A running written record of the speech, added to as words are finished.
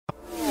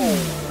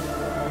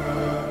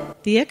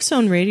The X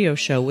Zone Radio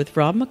Show with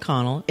Rob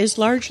McConnell is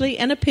largely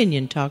an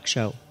opinion talk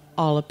show.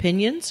 All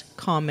opinions,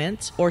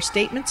 comments, or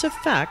statements of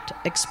fact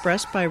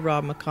expressed by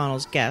Rob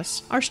McConnell's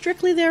guests are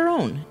strictly their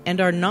own and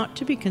are not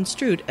to be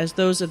construed as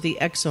those of the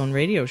X Zone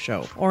Radio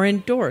Show or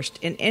endorsed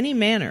in any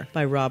manner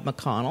by Rob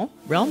McConnell,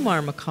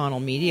 rel-mar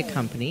McConnell Media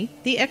Company,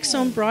 the X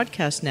Zone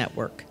Broadcast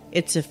Network,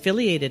 its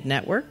affiliated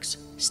networks,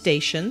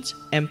 stations,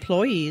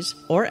 employees,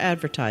 or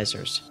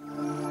advertisers.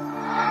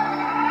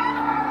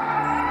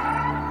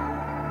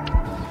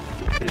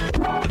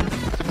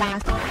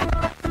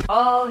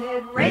 All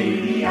Hit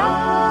Radio.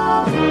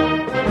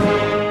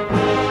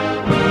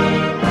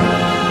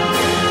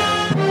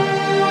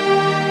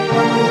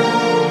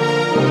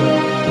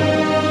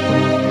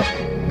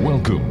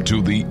 Welcome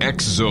to the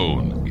X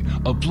Zone,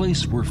 a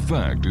place where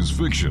fact is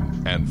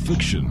fiction and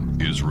fiction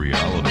is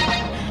reality.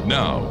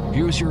 Now,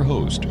 here's your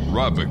host,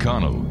 Rob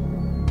McConnell.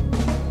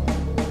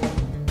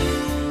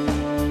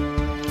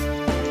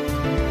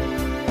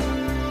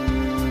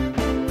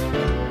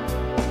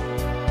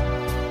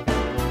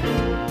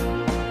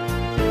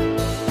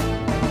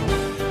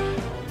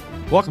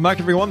 Welcome back,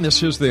 everyone.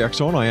 This is the X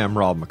Zone. I am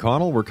Rob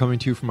McConnell. We're coming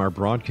to you from our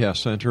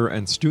broadcast center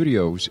and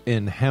studios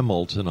in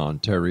Hamilton,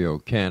 Ontario,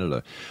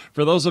 Canada.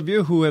 For those of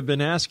you who have been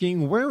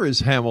asking, where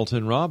is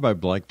Hamilton, Rob?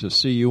 I'd like to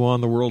see you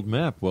on the world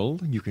map. Well,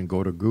 you can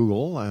go to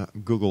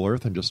Google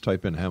Earth, and just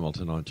type in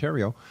Hamilton,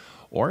 Ontario.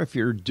 Or if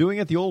you're doing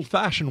it the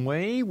old-fashioned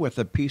way with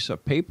a piece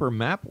of paper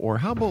map, or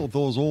how about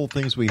those old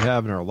things we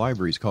have in our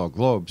libraries called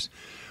globes?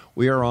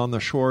 We are on the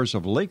shores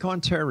of Lake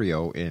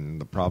Ontario in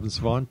the province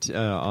of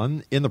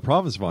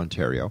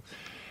Ontario.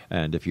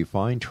 And if you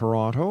find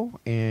Toronto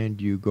and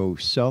you go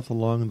south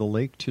along the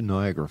lake to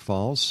Niagara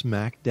Falls,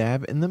 smack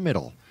dab in the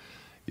middle,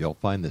 you'll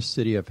find the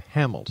city of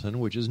Hamilton,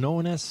 which is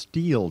known as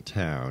Steel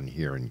Town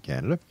here in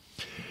Canada.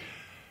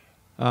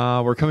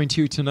 We're coming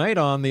to you tonight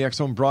on the X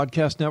Zone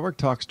Broadcast Network,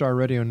 Talkstar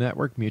Radio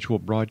Network, Mutual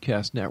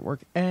Broadcast Network,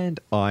 and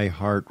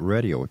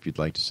iHeartRadio. If you'd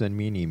like to send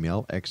me an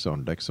email,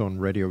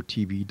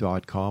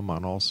 xzone@xzoneradiotv.com,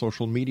 on all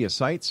social media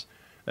sites,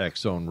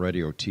 X Zone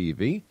Radio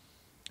TV.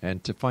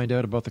 And to find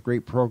out about the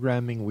great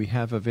programming we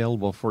have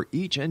available for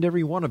each and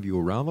every one of you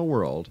around the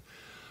world,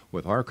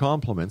 with our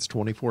compliments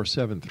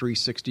 24/7,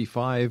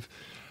 365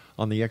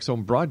 on the X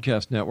Zone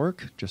Broadcast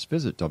Network, just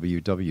visit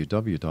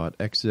www.xzbn.net.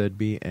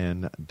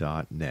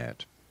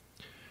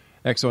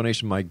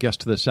 Exonation, my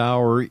guest this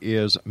hour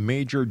is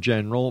Major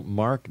General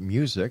Mark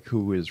Musick,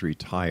 who is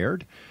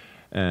retired.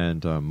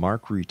 And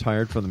Mark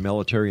retired from the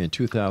military in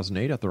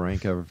 2008 at the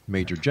rank of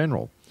Major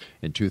General.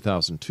 In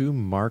 2002,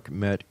 Mark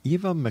met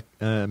Eva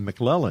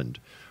McLelland,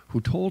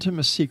 who told him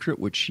a secret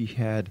which she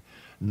had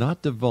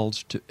not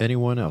divulged to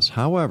anyone else.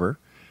 However,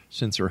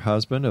 since her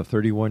husband of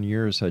 31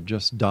 years had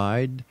just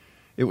died,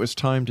 it was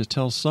time to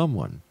tell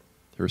someone.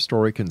 Her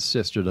story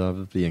consisted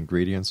of the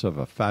ingredients of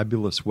a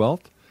fabulous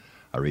wealth,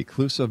 a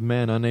reclusive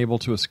man unable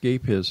to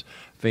escape his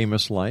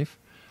famous life,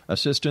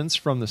 assistance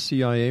from the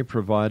CIA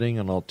providing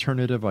an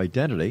alternative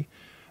identity,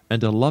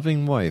 and a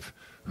loving wife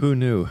who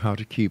knew how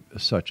to keep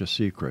such a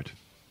secret.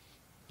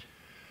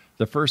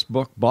 The first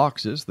book,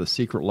 Boxes, The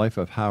Secret Life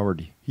of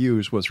Howard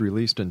Hughes, was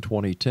released in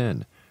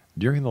 2010.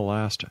 During the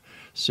last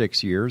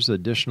 6 years,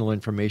 additional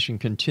information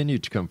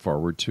continued to come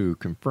forward to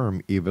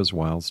confirm Eva's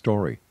wild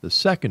story. The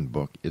second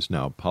book is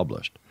now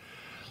published.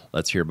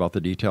 Let's hear about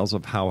the details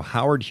of how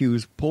Howard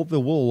Hughes pulled the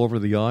wool over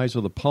the eyes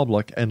of the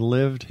public and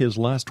lived his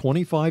last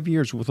 25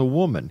 years with a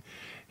woman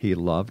he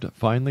loved,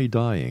 finally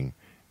dying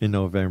in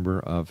November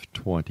of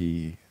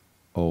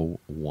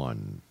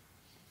 2001.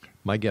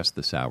 My guest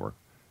this hour,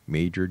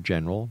 Major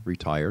General,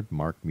 retired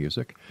Mark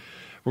Musick.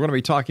 We're going to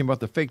be talking about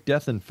the fake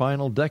death and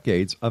final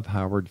decades of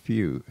Howard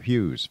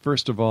Hughes.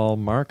 First of all,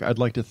 Mark, I'd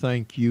like to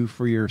thank you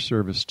for your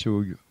service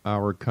to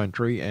our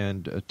country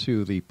and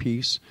to the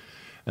peace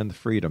and the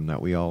freedom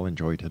that we all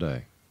enjoy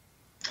today.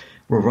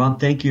 Well, Rob,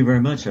 thank you very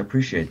much. I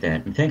appreciate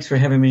that. And thanks for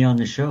having me on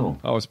the show.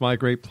 Oh, it's my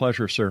great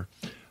pleasure, sir.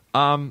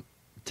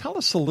 Tell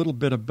us a little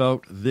bit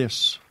about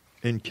this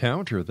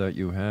encounter that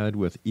you had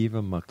with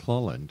Eva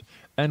McLelland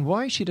and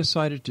why she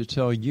decided to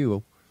tell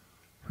you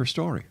her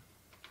story.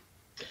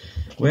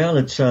 Well,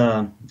 it's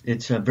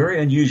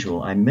very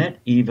unusual. I met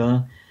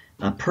Eva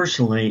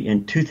personally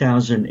in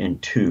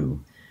 2002,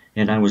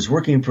 and I was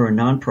working for a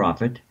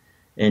nonprofit.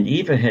 And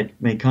Eva had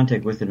made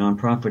contact with the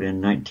nonprofit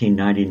in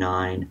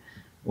 1999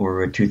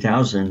 or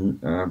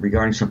 2000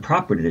 regarding some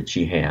property that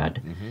she had.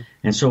 Mm-hmm.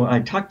 And so I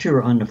talked to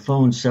her on the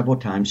phone several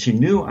times. She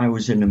knew I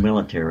was in the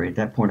military. At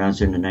that point, I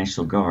was in the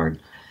National Guard.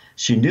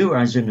 She knew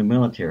I was in the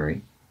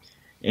military,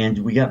 and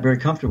we got very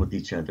comfortable with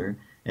each other.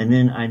 And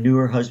then I knew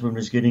her husband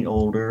was getting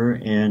older,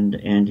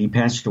 and he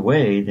passed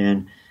away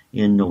then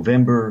in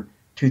November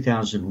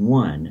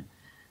 2001.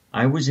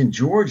 I was in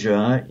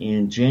Georgia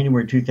in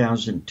January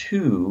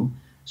 2002,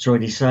 so I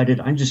decided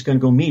I'm just going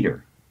to go meet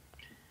her.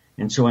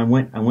 And so I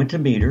went to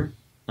meet her,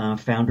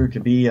 found her to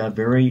be a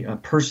very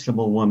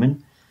personable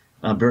woman,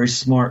 a very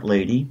smart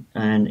lady,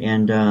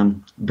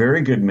 and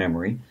very good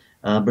memory,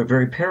 but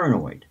very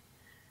paranoid.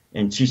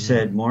 And she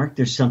said, Mark,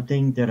 there's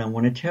something that I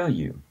want to tell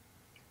you.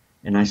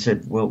 And I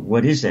said, well,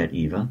 what is that,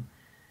 Eva?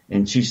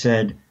 And she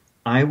said,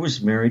 I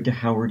was married to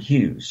Howard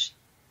Hughes.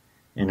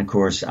 And of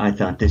course, I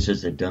thought, this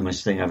is the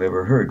dumbest thing I've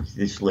ever heard.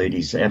 This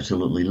lady's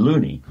absolutely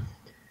loony.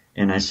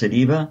 And I said,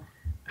 Eva,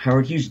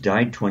 Howard Hughes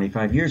died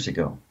 25 years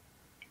ago.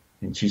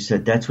 And she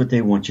said, that's what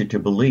they want you to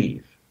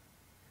believe.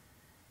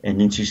 And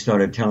then she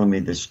started telling me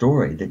the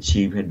story that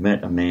she had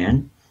met a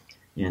man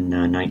in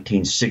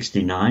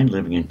 1969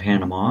 living in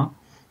Panama.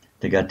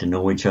 They got to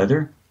know each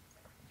other.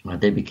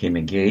 They became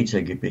engaged.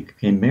 They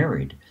became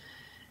married.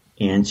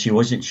 And she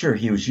wasn't sure.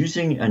 He was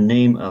using a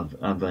name of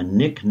a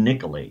Nick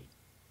Nickley,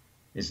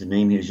 is the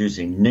name he was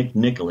using, Nick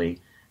Nickley.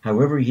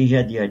 However, he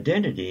had the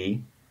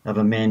identity of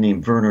a man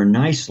named Werner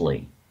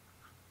Nicely.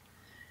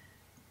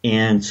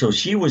 And so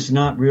she was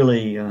not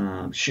really,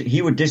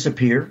 he would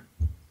disappear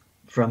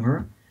from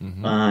her.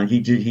 Mm-hmm.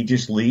 He'd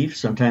just leave,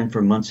 sometimes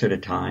for months at a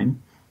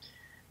time.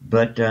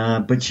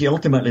 But she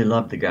ultimately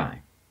loved the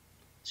guy.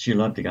 She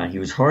loved the guy. He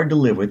was hard to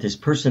live with. His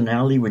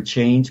personality would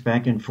change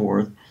back and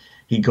forth.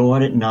 He'd go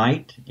out at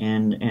night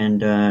and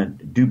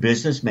do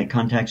business, make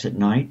contacts at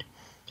night.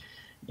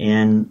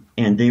 And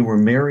they were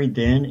married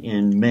then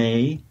in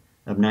May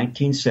of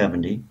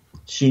 1970.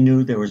 She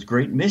knew there was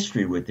great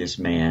mystery with this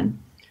man,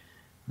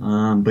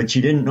 but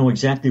she didn't know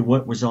exactly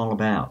what it was all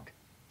about.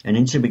 And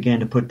then she began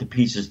to put the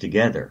pieces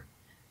together.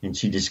 And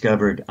she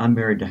discovered, I'm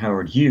married to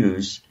Howard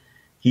Hughes.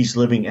 He's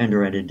living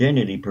under an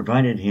identity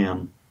provided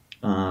him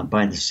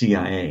by the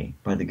CIA,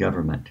 by the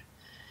government.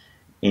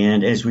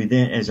 And as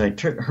I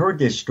heard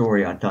this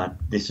story, I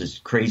thought, this is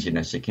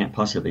craziness. It can't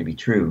possibly be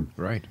true.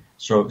 Right.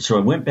 So I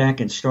went back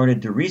and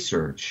started to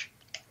research.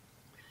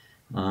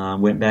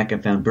 Went back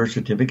and found birth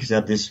certificates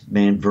of this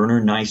man,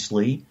 Werner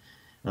Nicely,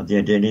 of the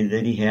identity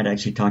that he had. I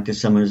actually talked to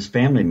some of his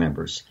family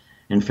members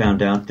and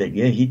found out that,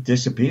 he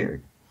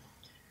disappeared.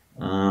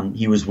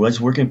 He was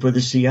working for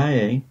the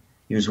CIA.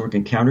 He was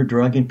working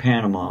counter-drug in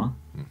Panama,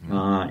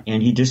 mm-hmm.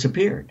 And he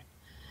disappeared.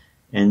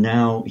 And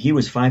now he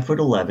was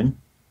 5'11".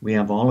 We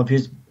have all of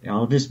his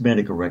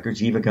medical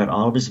records. Eva got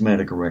all of his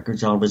medical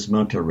records, all of his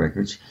military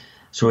records.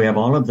 So we have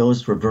all of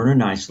those for Werner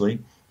Nicely.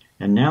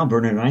 And now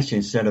Werner Nicely,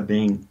 instead of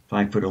being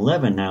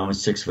 5'11", now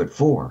is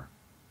 6'4".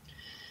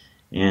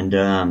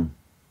 And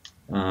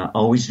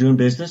always doing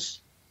business,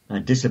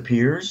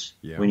 disappears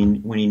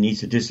when he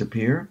needs to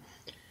disappear.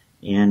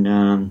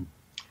 And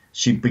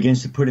she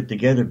begins to put it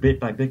together bit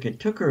by bit. It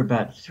took her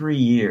about 3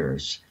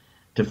 years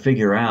to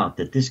figure out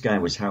that this guy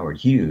was Howard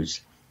Hughes.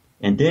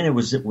 And then it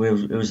was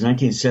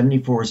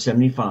 1974,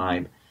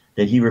 75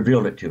 that he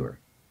revealed it to her.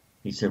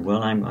 He said,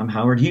 well, I'm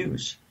Howard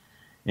Hughes.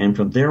 And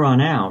from there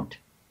on out,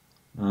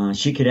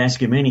 she could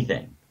ask him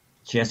anything.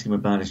 She asked him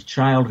about his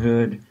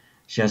childhood.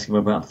 She asked him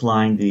about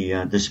flying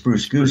the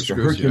Spruce Goose to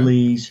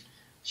Hercules. Yeah.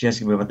 She asked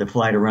him about the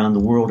flight around the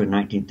world in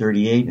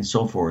 1938 and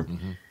so forth.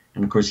 Mm-hmm.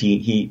 And, of course,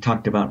 he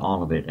talked about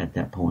all of it at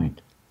that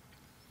point.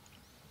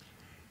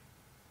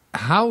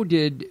 How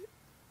did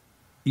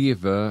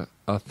Eva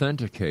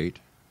authenticate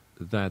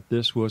that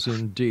this was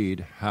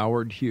indeed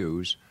Howard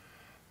Hughes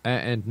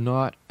and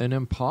not an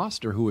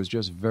imposter who was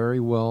just very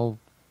well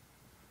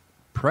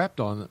prepped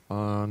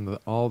on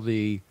all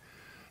the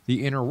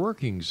inner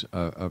workings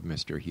of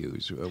Mr.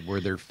 Hughes? Were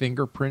there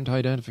fingerprint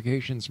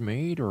identifications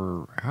made,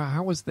 or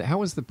how was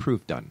the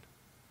proof done?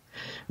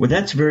 Well,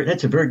 that's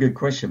a very good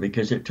question,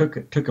 because it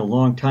took a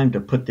long time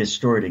to put this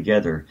story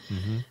together.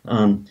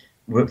 Mm-hmm.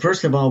 Well,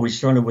 first of all, we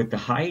started with the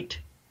height.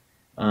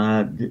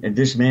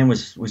 This man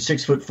was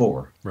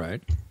 6'4".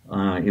 Right.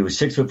 He was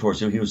 6'4",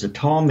 so he was a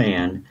tall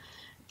man.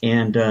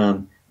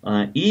 And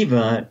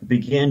Eva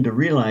began to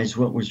realize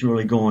what was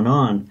really going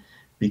on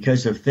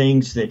because of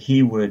things that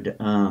he would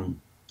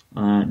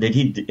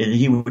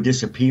he would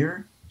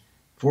disappear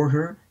for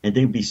her, and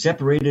they'd be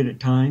separated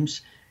at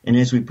times. And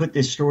as we put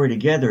this story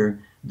together,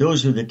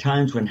 those are the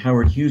times when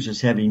Howard Hughes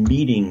was having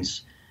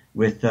meetings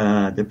with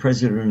the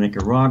president of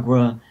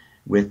Nicaragua,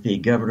 with the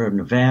governor of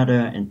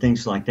Nevada, and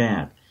things like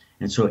that.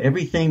 And so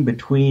everything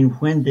between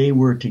when they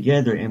were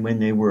together and when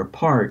they were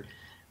apart,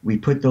 we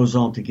put those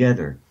all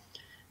together.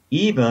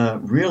 Eva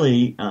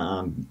really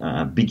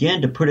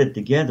began to put it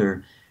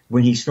together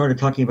when he started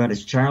talking about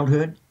his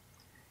childhood.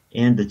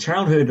 And the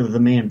childhood of the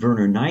man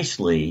Werner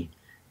Nicely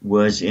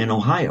was in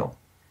Ohio.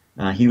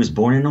 He was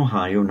born in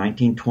Ohio,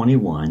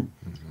 1921,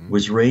 mm-hmm.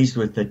 was raised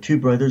with 2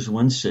 brothers,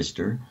 1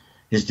 sister.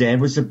 His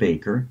dad was a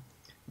baker,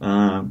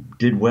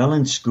 did well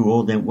in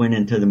school, then went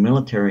into the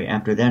military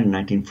after that in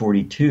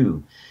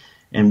 1942.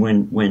 And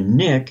when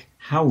Nick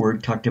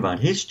Howard talked about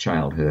his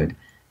childhood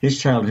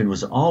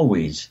was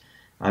always,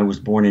 I was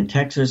born in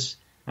Texas,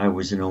 I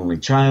was an only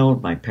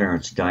child, my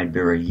parents died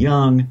very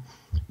young,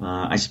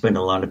 I spent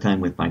a lot of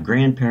time with my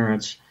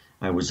grandparents,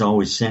 I was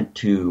always sent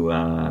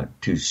to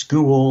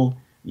school,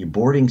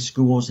 boarding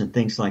schools and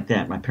things like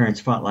that. My parents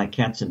fought like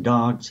cats and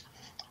dogs.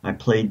 I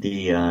played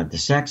the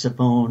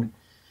saxophone.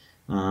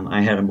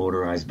 I had a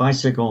motorized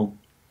bicycle.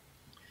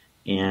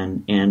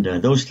 And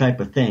those type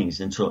of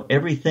things. And so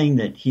everything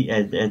that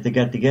they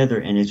got together,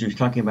 and as he was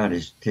talking about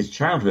his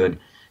childhood,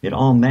 it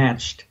all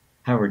matched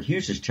Howard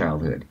Hughes'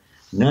 childhood.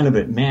 None of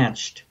it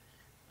matched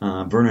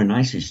Werner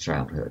Nicely's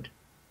childhood.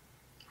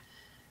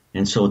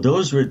 And so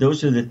those are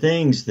the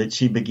things that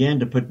she began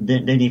to put.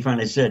 Then he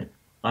finally said,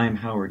 "I'm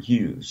Howard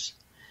Hughes."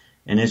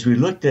 And as we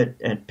looked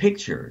at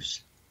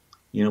pictures,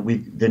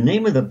 the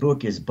name of the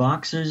book is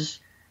Boxes: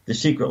 The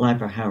Secret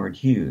Life of Howard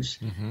Hughes.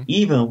 Mm-hmm.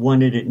 Eva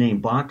wanted it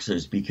named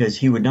Boxes because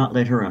he would not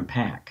let her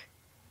unpack.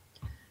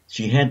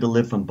 She had to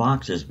live from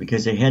boxes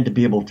because they had to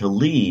be able to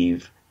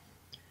leave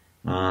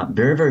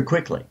very, very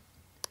quickly.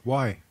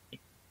 Why?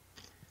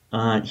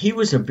 He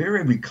was a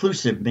very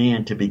reclusive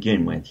man to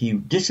begin with. He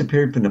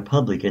disappeared from the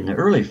public in the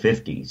early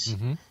 50s.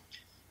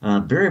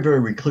 Mm-hmm. Very, very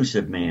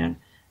reclusive man.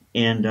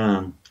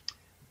 And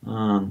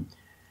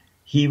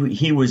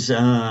he was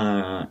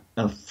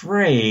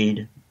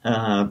afraid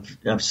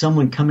of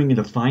someone coming in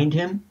to find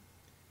him,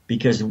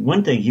 because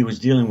one thing, he was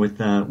dealing with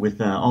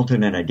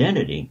alternate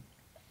identity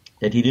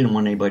that he didn't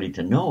want anybody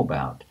to know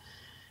about.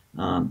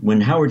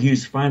 When Howard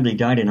Hughes finally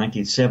died in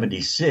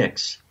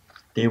 1976,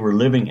 they were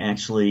living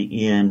actually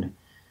in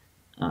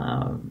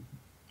a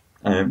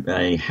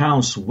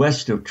house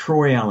west of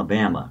Troy,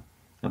 Alabama,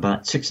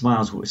 about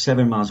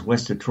 7 miles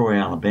west of Troy,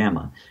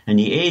 Alabama. And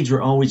the aides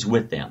were always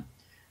with them.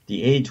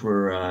 The aides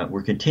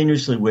were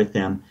continuously with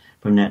them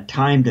from that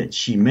time that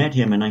she met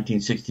him in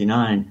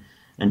 1969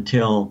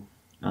 until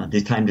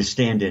the time the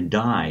stand-in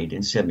died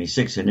in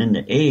 76. And then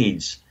the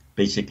aides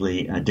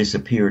basically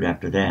disappeared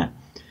after that.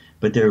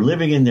 But they're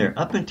living in there.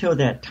 Up until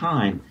that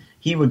time,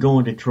 he would go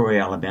into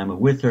Troy, Alabama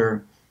with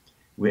her,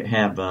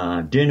 have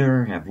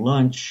dinner, have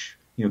lunch,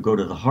 go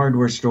to the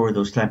hardware store,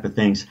 those type of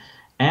things.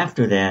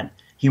 After that,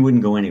 he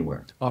wouldn't go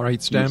anywhere. All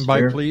right, stand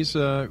by, please,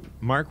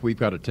 Mark. We've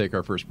got to take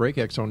our first break.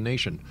 X Zone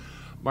Nation.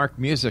 Mark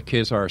Musick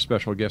is our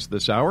special guest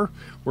this hour.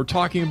 We're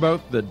talking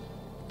about the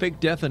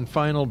fake death and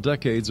final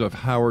decades of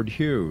Howard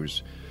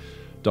Hughes.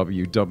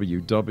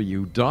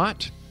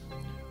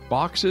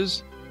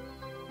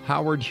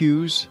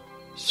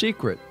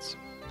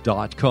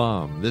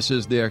 www.boxesHowardHughesSecrets.com. This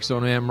is the X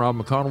Zone. I am Rob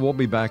McConnell. We'll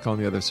be back on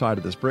the other side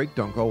of this break.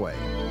 Don't go away.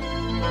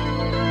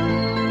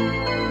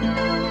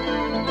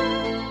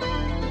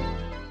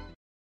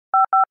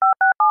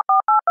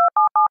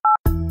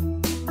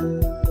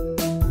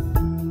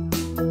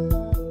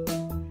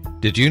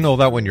 Did you know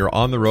that when you're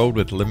on the road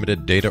with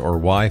limited data or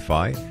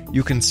Wi-Fi,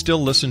 you can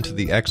still listen to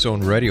the X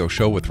Zone Radio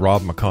Show with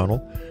Rob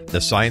McConnell, The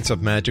Science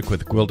of Magic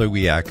with Gwilda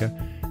Wiyaka,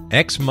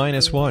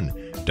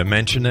 X-1,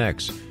 Dimension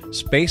X,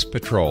 Space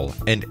Patrol,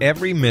 and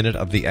every minute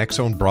of the X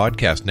Zone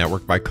Broadcast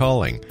Network by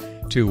calling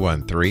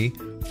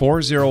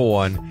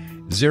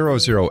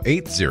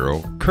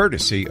 213-401-0080,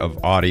 courtesy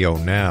of Audio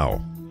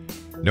Now.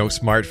 No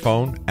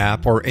smartphone,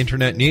 app, or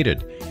internet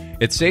needed.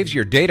 It saves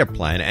your data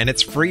plan, and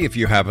it's free if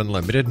you have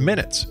unlimited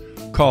minutes.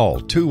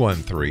 Call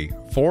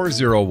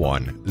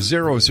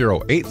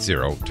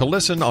 213-401-0080 to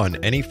listen on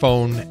any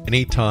phone,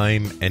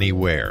 anytime,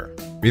 anywhere.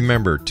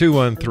 Remember,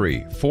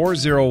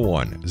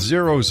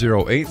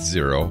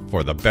 213-401-0080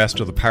 for the best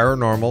of the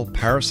paranormal,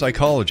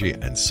 parapsychology,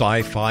 and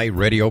sci-fi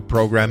radio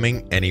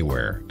programming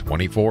anywhere,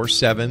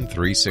 24/7,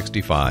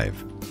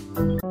 365.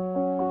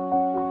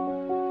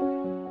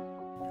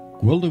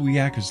 Gwilda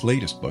Wiyaka's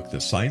latest book,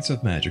 The Science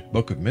of Magic,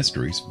 Book of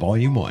Mysteries,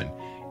 Volume 1,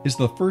 is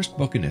the first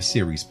book in a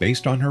series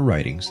based on her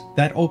writings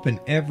that open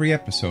every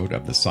episode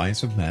of the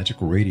Science of Magic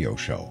radio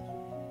show.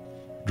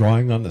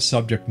 Drawing on the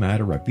subject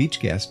matter of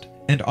each guest,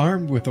 and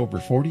armed with over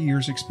 40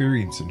 years'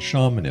 experience in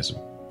shamanism,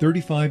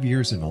 35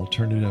 years in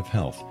alternative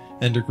health,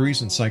 and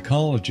degrees in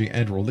psychology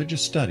and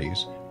religious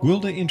studies,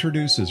 Gwilda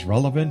introduces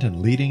relevant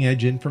and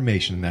leading-edge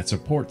information that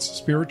supports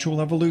spiritual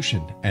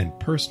evolution and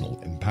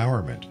personal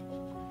empowerment.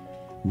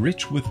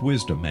 Rich with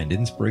wisdom and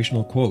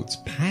inspirational quotes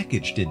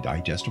packaged in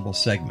digestible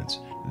segments,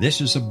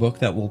 this is a book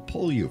that will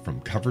pull you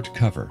from cover to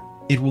cover.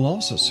 It will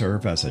also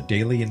serve as a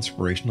daily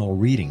inspirational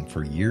reading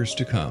for years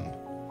to come.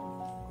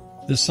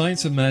 The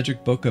Science of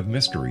Magic Book of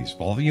Mysteries,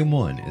 Volume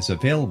 1 is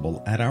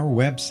available at our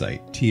website,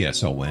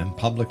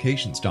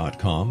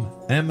 tsompublications.com,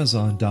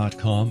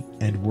 amazon.com,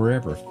 and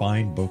wherever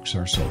fine books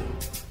are sold.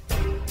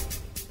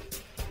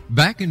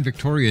 Back in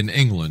Victorian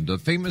England, a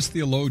famous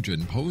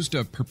theologian posed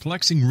a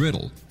perplexing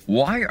riddle.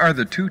 Why are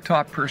the two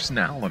top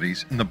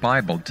personalities in the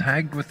Bible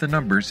tagged with the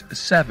numbers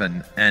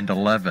 7 and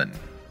 11?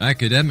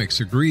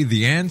 Academics agree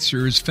the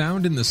answer is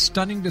found in the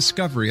stunning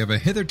discovery of a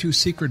hitherto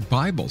secret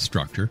Bible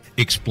structure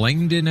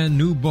explained in a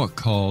new book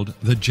called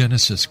The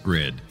Genesis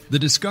Grid. The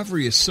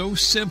discovery is so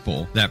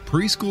simple that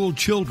preschool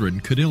children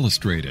could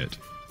illustrate it.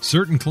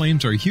 Certain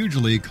claims are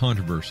hugely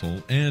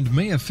controversial and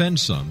may offend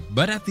some,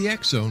 but at the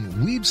X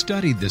Zone, we've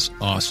studied this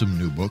awesome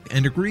new book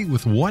and agree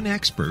with one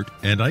expert,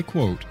 and I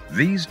quote,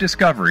 "These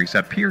discoveries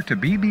appear to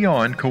be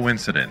beyond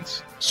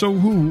coincidence." So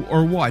who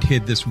or what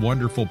hid this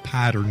wonderful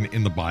pattern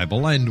in the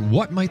Bible, and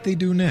what might they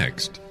do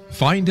next?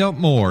 Find out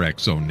more,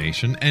 X Zone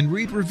Nation, and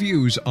read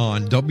reviews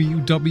on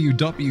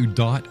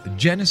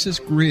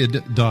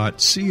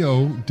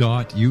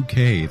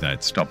www.genesisgrid.co.uk.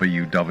 That's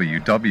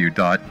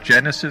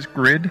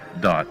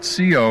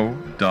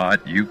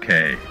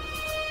www.genesisgrid.co.uk.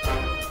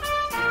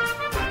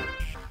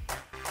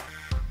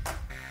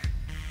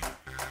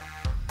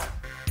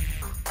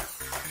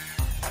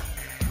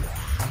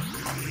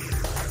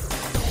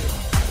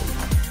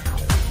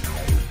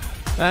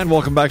 And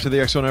welcome back to the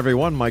X Zone,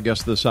 everyone. My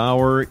guest this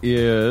hour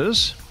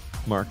is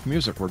Mark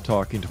Musick. We're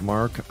talking to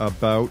Mark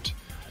about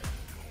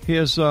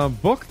his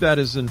book that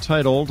is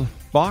entitled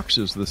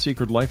Boxes, The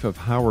Secret Life of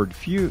Howard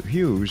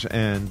Hughes,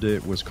 and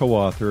it was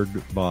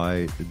co-authored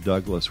by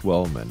Douglas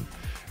Wellman.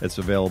 It's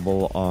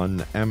available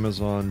on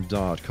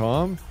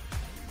Amazon.com.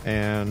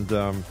 And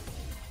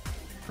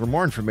for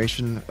more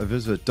information,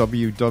 visit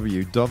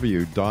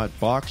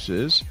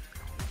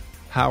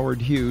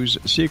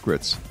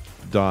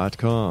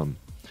www.boxeshowardhughessecrets.com.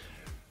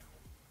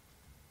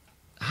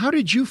 How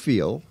did you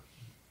feel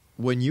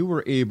when you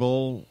were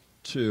able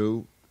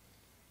to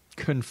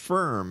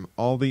confirm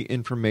all the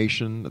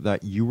information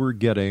that you were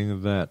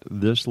getting that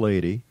this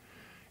lady,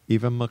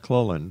 Eva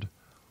McLelland,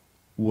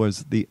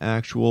 was the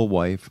actual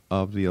wife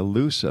of the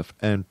elusive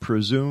and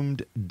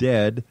presumed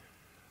dead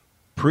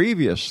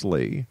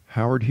previously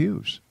Howard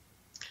Hughes?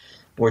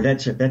 Boy,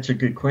 that's a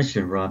good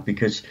question, Rob,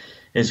 because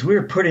as we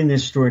were putting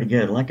this story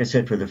together, like I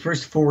said, for the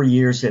first 4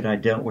 years that I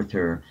dealt with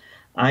her,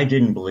 I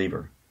didn't believe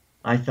her.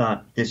 I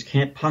thought, this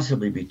can't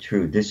possibly be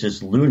true. This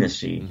is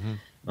lunacy.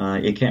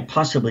 Mm-hmm. It can't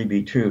possibly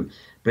be true.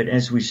 But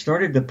as we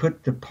started to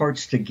put the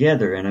parts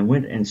together, and I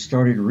went and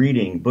started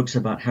reading books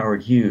about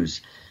Howard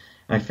Hughes,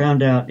 I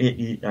found out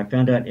in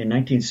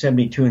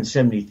 1972 and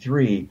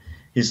 73,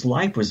 his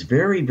life was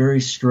very, very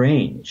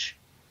strange.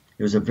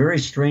 It was a very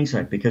strange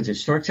life because it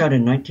starts out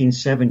in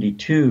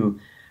 1972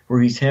 where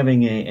he's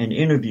having an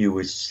interview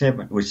with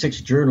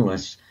six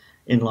journalists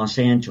in Los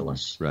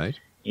Angeles. Right.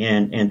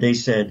 And they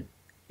said,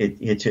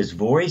 it's his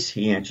voice.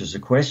 He answers the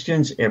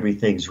questions.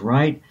 Everything's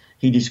right.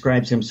 He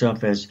describes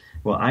himself as,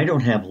 well, I don't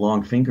have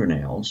long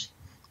fingernails.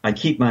 I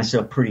keep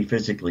myself pretty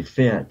physically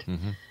fit.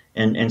 Mm-hmm.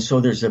 And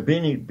so there's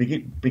beginning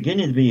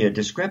to be a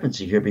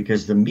discrepancy here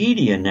because the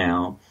media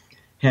now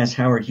has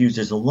Howard Hughes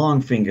as a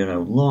long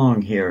fingernail,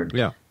 long-haired,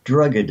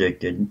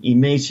 drug-addicted,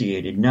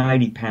 emaciated,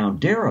 90-pound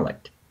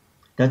derelict.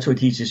 That's what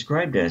he's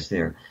described as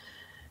there.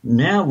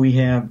 Now we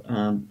have,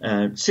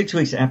 6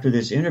 weeks after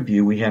this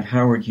interview, we have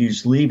Howard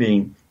Hughes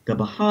leaving the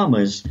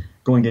Bahamas,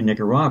 going to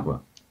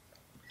Nicaragua.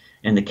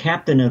 And the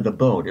captain of the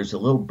boat, it was a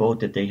little boat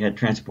that they had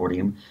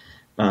transporting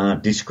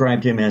him,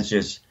 described him as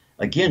this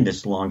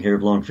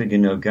long-haired,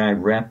 long-fingernail guy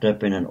wrapped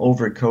up in an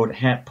overcoat,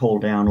 hat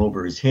pulled down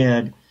over his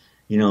head,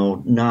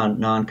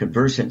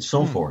 non-conversant,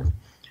 so forth.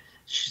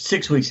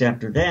 6 weeks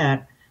after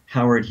that,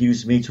 Howard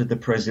Hughes meets with the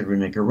president of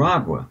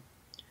Nicaragua.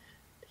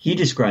 He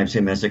describes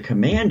him as a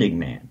commanding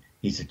man.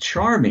 He's a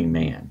charming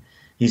man.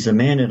 He's a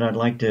man that I'd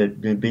like to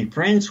be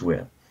friends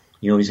with.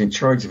 He's in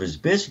charge of his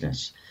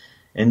business.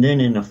 And then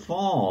in the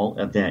fall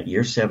of that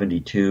year,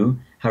 72,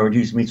 Howard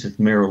Hughes meets with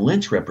Merrill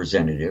Lynch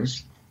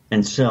representatives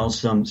and sells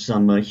some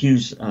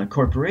Hughes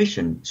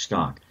Corporation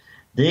stock.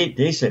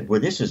 They said, well,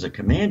 this is a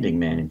commanding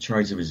man in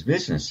charge of his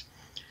business.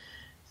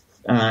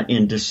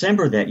 In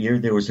December that year,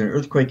 there was an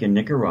earthquake in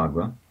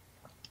Nicaragua.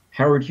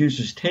 Howard Hughes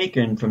was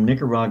taken from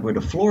Nicaragua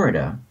to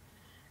Florida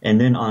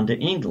and then on to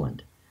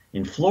England.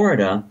 In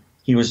Florida,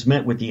 he was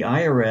met with the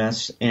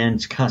IRS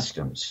and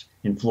Customs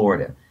in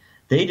Florida.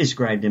 They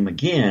described him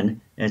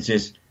again as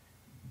this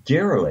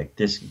derelict,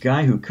 this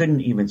guy who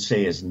couldn't even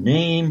say his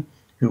name,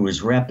 who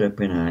was wrapped up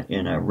in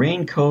a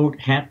raincoat,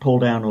 hat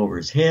pulled down over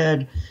his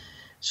head.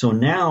 So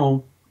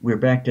now we're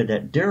back to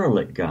that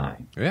derelict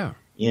guy. Yeah.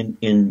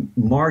 In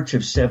March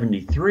of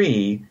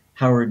 73,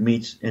 Howard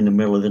meets in the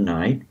middle of the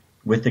night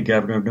with the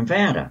governor of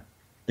Nevada.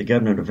 The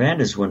governor of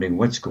Nevada is wondering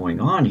what's going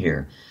on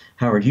here.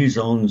 Howard Hughes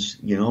owns,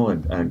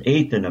 an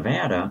eighth of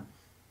Nevada,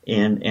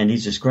 and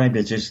he's described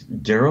as this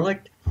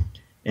derelict.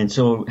 And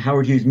so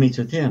Howard Hughes meets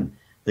with him.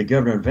 The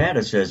governor of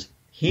Nevada says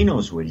he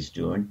knows what he's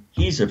doing.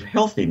 He's a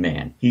healthy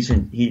man.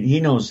 He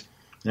knows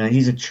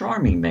he's a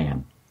charming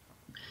man.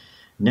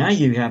 Now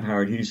you have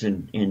Howard Hughes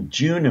in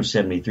June of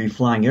 73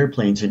 flying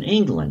airplanes in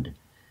England.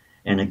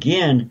 And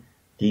again,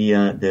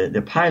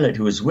 the pilot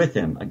who was with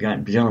him, a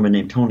gentleman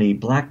named Tony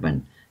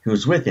Blackman, who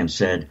was with him,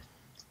 said,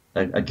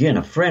 again,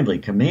 a friendly,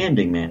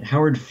 commanding man.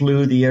 Howard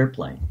flew the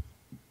airplane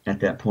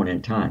at that point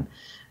in time.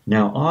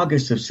 Now,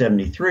 August of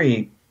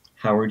 73,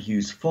 Howard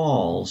Hughes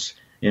falls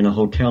in a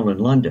hotel in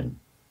London.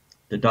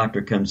 The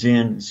doctor comes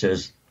in and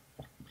says,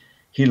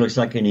 he looks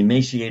like an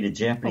emaciated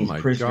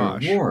Japanese prisoner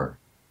of war.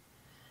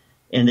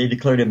 And they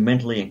declared him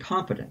mentally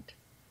incompetent.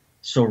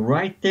 So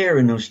right there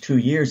in those 2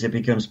 years, it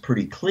becomes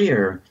pretty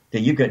clear that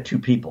you've got two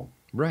people.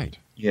 Right.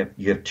 You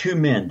have two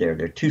men there.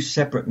 They're two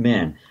separate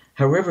men.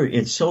 However,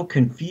 it's so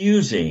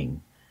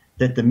confusing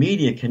that the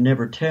media can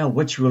never tell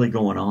what's really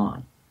going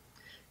on.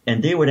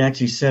 And they would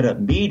actually set up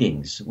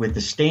meetings with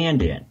the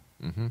stand-in.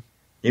 Mm-hmm.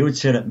 They would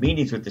set up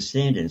meetings with the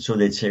stand-in. So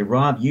they'd say,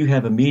 Rob, you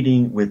have a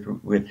meeting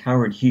with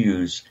Howard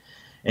Hughes,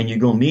 and you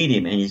go meet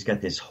him, and he's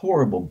got this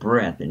horrible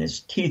breath, and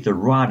his teeth are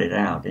rotted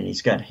out, and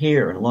he's got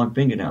hair and long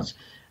fingernails.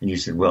 And you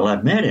said, well,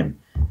 I've met him.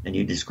 And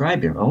you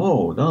described him.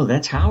 Oh, no,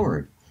 that's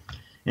Howard.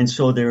 And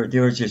so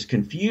there was this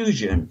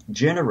confusion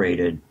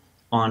generated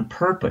on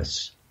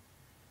purpose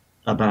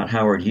about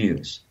Howard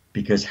Hughes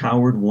because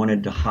Howard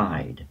wanted to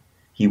hide.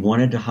 He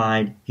wanted to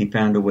hide. He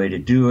found a way to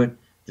do it.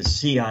 The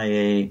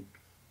CIA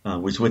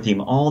was with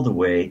him all the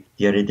way.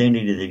 The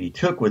identity that he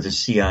took was a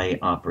CIA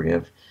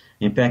operative.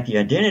 In fact, the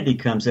identity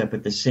comes up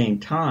at the same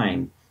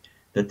time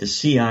that the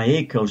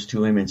CIA goes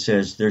to him and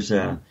says, there's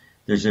a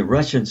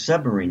Russian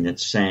submarine that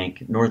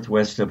sank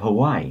northwest of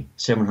Hawaii,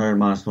 700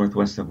 miles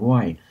northwest of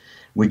Hawaii.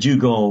 Would you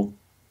go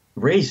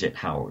raise it,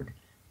 Howard?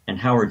 And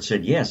Howard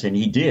said yes, and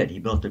he did. He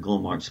built the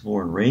Glomar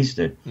Explorer and raised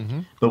it.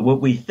 But what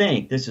we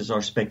think, this is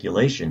our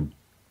speculation,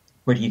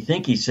 what you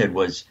think he said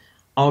was,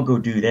 I'll go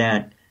do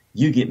that,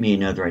 you get me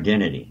another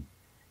identity.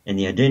 And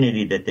the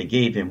identity that they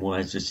gave him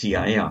was a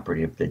CIA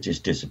operative that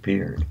just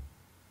disappeared.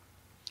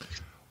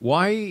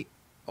 Why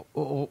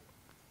in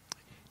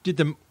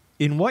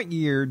what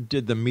year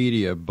did the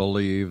media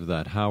believe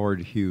that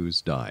Howard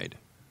Hughes died?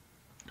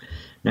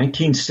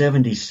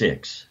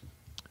 1976.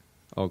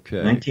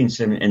 Okay.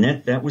 1970,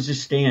 and that was a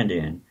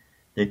stand-in.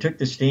 They took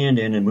the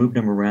stand-in and moved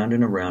him around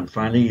and around.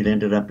 Finally, it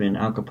ended up in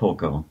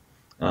Acapulco,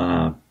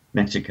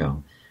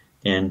 Mexico,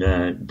 and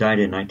died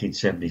in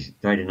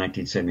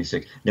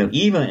 1976. Now,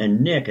 Eva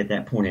and Nick at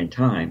that point in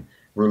time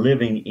were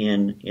living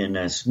in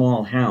a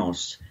small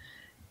house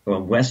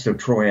west of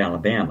Troy,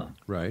 Alabama.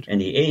 Right.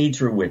 And the aides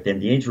were with them.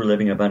 The aides were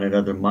living about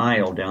another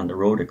mile down the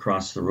road,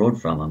 across the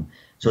road from them.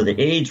 So the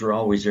aides were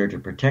always there to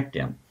protect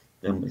him,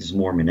 his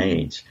Mormon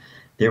aides.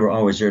 They were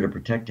always there to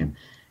protect him.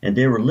 And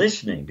they were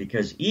listening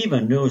because Eva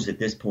knows at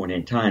this point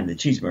in time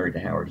that she's married to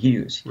Howard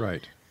Hughes.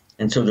 Right.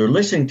 And so they're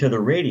listening to the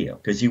radio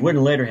because he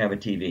wouldn't let her have a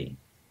TV.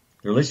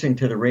 They're listening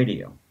to the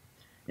radio.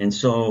 And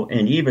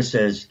Eva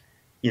says,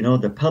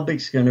 the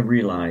public's going to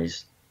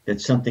realize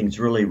that something's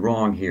really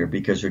wrong here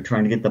because they're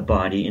trying to get the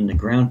body in the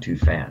ground too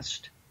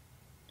fast.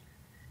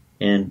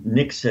 And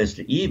Nick says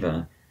to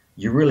Eva,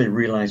 you really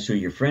realize who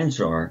your friends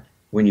are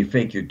when you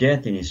fake your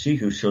death and you see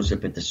who shows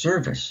up at the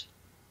service.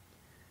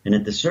 And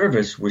at the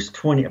service was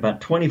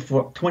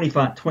 24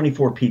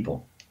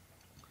 people.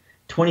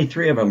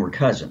 23 of them were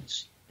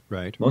cousins.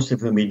 Right. Most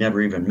of whom he'd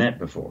never even met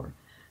before.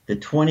 The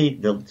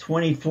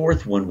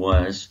 24th one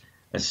was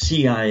a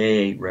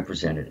CIA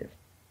representative.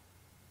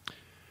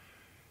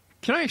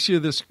 Can I ask you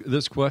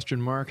this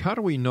question, Mark? How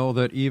do we know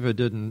that Eva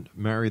didn't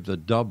marry the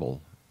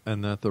double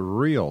and that the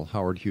real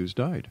Howard Hughes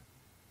died?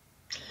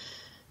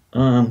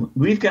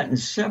 We've gotten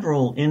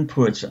several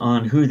inputs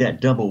on who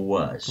that double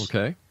was.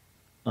 Okay.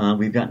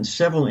 We've gotten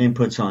several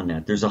inputs on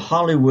that. There's a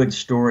Hollywood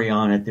story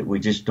on it that we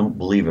just don't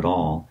believe at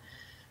all.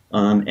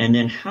 And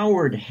then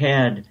Howard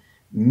had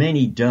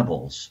many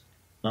doubles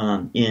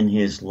in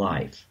his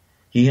life.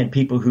 He had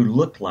people who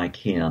looked like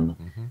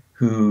him,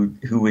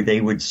 who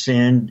they would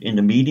send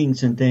into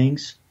meetings and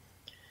things.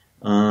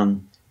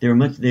 They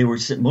were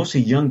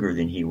mostly younger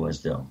than he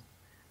was, though.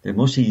 They're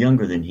mostly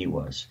younger than he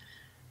was,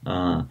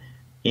 and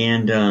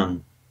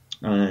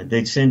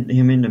they'd send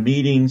him into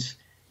meetings.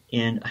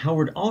 And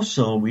Howard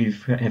also,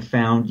 have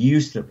found,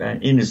 used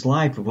in his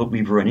life of what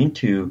we've run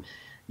into,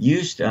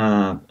 used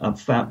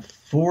about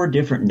 4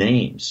 different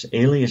names,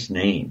 alias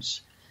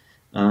names.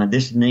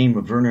 This name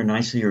of Vernon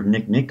Nicely or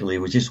Nick Nickley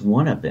was just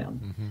one of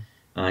them.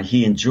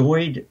 He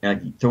enjoyed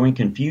throwing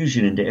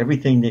confusion into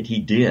everything that he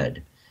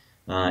did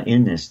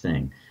in this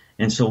thing.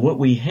 And so what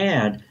we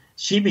had,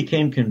 she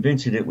became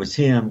convinced that it was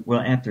him.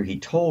 Well, after he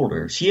told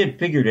her, she had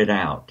figured it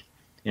out.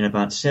 In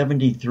about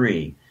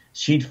 73,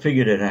 she'd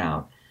figured it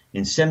out.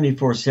 In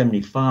 74,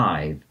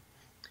 75,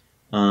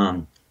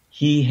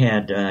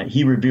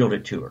 he revealed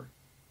it to her.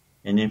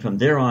 And then from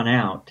there on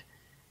out,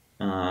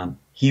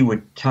 he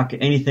would talk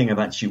anything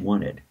about she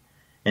wanted.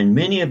 And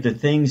many of the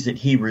things that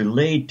he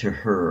relayed to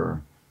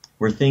her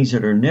were things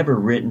that are never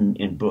written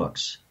in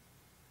books.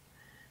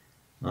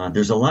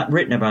 There's a lot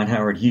written about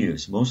Howard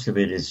Hughes. Most of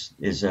it is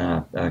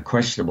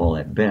questionable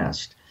at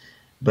best.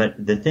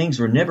 But the things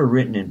were never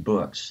written in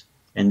books.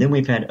 And then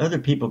we've had other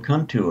people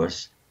come to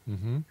us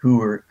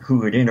who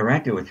had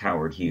interacted with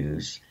Howard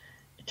Hughes,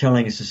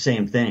 telling us the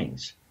same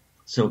things.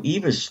 So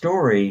Eva's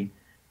story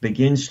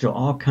begins to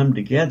all come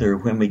together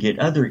when we get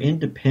other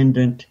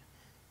independent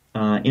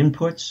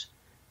inputs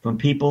from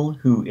people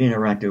who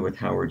interacted with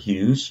Howard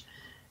Hughes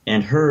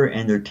and her,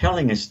 and they're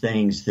telling us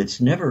things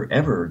that's never,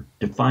 ever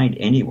defined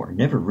anywhere,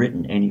 never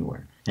written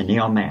anywhere, and they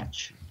all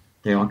match.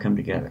 They all come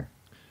together.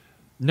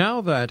 Now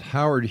that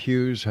Howard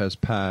Hughes has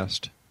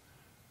passed,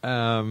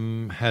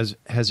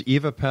 has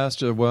Eva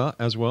passed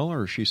as well,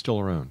 or is she still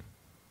around?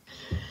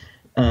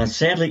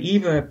 Sadly,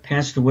 Eva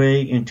passed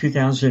away in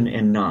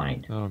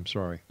 2009. Oh, I'm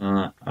sorry.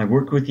 I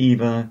worked with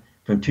Eva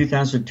from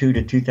 2002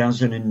 to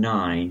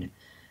 2009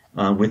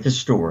 with the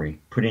story,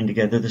 putting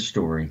together the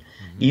story.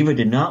 Eva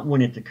did not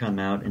want it to come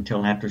out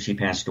until after she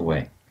passed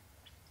away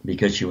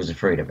because she was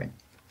afraid of it.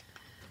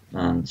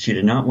 She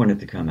did not want it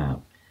to come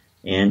out.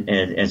 And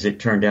as it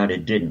turned out,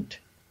 it didn't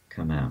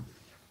come out.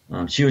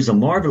 She was a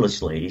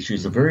marvelous lady. She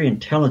was a very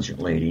intelligent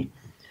lady.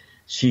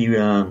 She,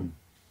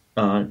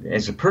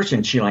 as a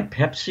person, she liked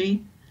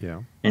Pepsi,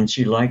 and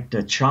she liked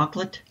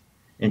chocolate,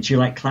 and she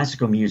liked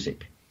classical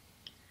music.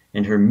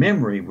 And her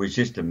memory was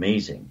just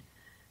amazing.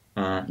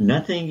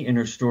 Nothing in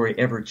her story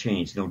ever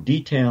changed. No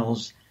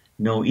details,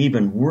 no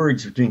even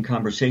words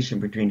conversation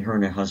between her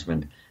and her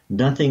husband.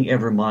 Nothing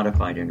ever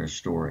modified in her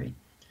story.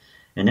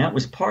 And that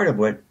was part of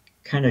what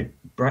kind of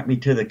brought me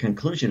to the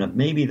conclusion of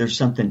maybe there's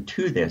something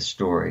to this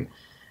story,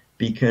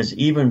 because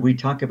even we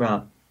talk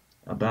about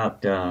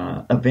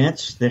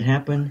events that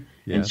happen,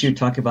 Yes. and she would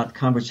talk about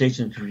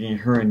conversations between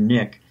her and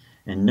Nick,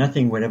 and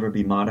nothing would ever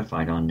be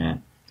modified on that.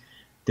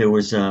 There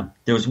was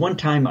one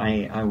time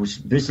I was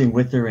visiting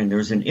with her, and there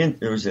was an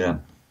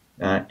incident,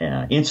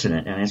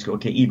 and I asked her,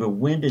 okay, Eva,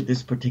 when did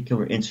this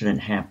particular incident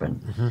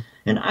happen? Mm-hmm.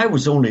 And I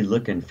was only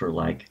looking for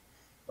it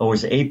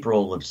was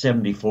April of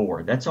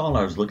 '74. That's all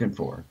I was looking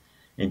for.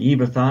 And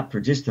Eva thought for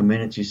just a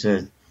minute. She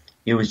said,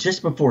 it was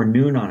just before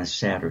noon on a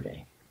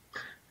Saturday.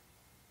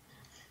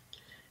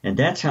 And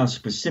that's how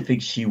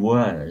specific she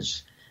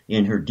was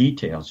in her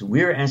details.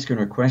 We were asking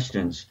her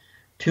questions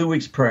 2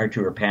 weeks prior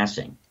to her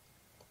passing.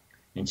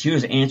 And she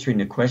was answering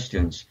the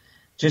questions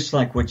just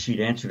like what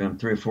she'd answered them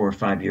 3 or 4 or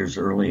 5 years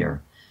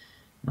earlier.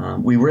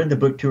 We read the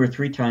book 2 or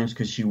 3 times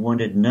because she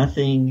wanted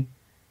nothing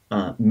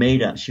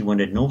made up. She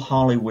wanted no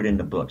Hollywood in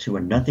the book. She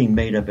wanted nothing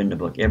made up in the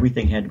book.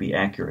 Everything had to be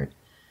accurate.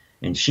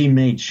 And she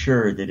made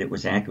sure that it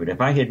was accurate.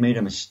 If I had made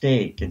a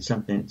mistake in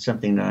something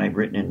that I'd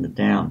written in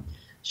down,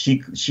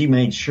 she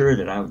made sure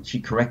that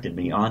she corrected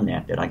me on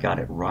that I got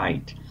it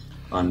right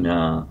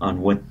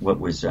on what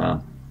was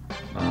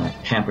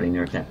happening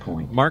there at that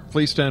point. Mark,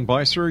 please stand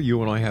by, sir.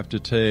 You and I have to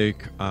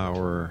take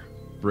our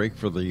break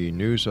for the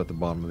news at the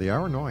bottom of the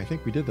hour. No, I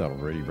think we did that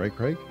already, right,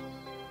 Craig?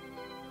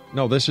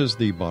 No, this is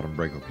the bottom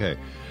break. Okay.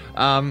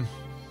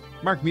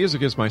 Mark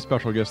Musick is my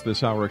special guest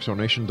this hour.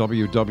 Exonation,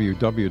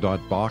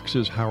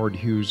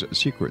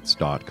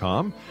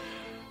 www.boxeshowardhughessecrets.com.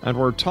 And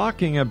we're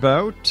talking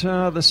about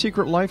the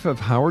secret life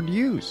of Howard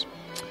Hughes.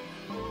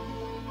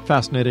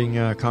 Fascinating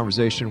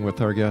conversation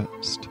with our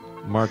guest,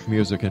 Mark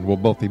Musick, and we'll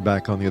both be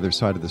back on the other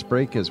side of this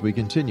break as we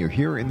continue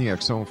here in the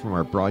X Zone from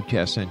our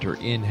broadcast center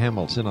in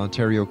Hamilton,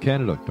 Ontario,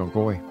 Canada. Don't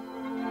go away.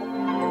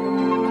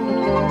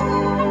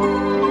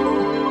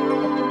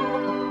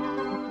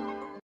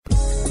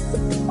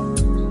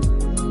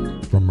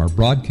 From our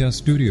broadcast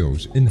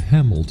studios in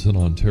Hamilton,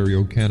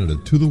 Ontario, Canada,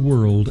 to the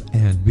world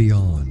and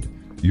beyond,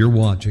 you're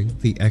watching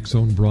the X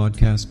Zone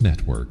Broadcast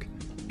Network,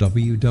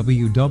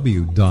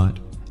 www.xzbn.net.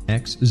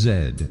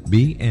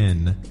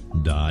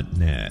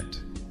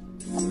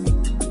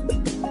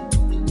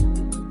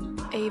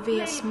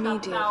 AVS Media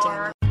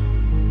Demo.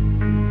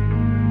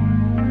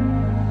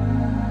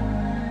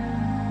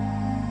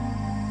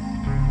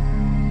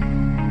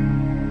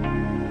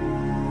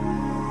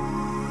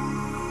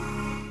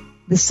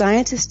 The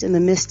scientist and the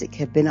mystic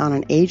have been on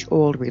an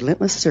age-old,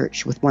 relentless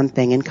search with one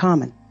thing in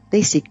common.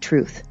 They seek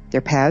truth.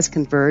 Their paths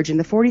converge in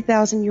the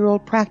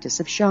 40,000-year-old practice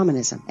of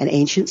shamanism, an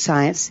ancient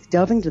science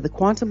delving to the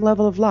quantum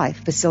level of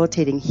life,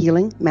 facilitating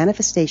healing,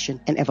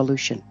 manifestation, and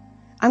evolution.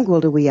 I'm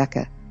Gwilda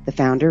Wiyaka, the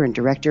founder and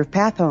director of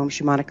Path Home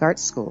Shamanic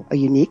Arts School, a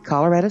unique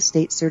Colorado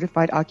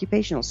State-certified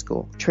occupational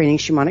school, training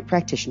shamanic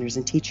practitioners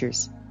and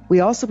teachers.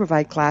 We also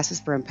provide classes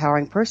for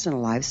empowering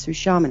personal lives through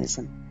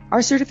shamanism.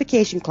 Our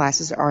certification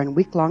classes are in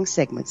week-long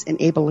segments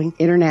enabling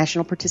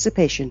international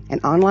participation,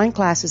 and online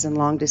classes and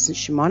long-distance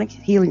shamanic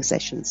healing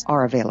sessions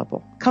are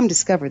available. Come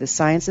discover the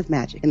science of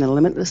magic in the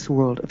limitless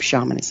world of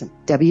shamanism.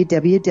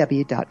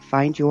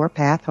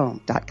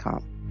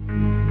 www.findyourpathhome.com.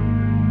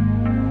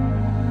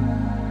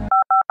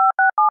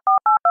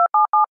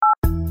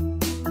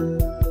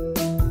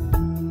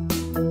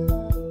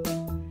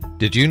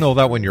 Did you know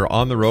that when you're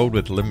on the road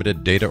with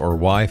limited data or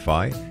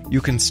Wi-Fi,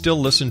 you can still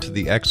listen to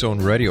the X Zone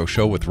Radio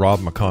Show with Rob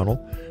McConnell,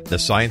 The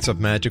Science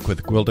of Magic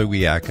with Gwilda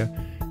Wiyaka,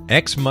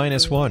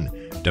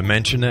 X-1,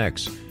 Dimension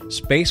X,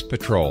 Space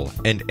Patrol,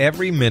 and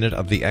every minute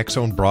of the X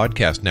Zone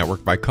Broadcast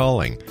Network by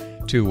calling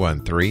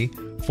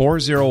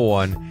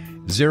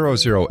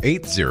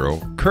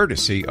 213-401-0080,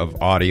 courtesy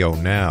of Audio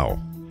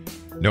Now.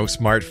 No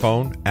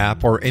smartphone,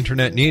 app, or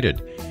internet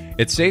needed.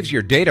 It saves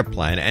your data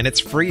plan, and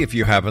it's free if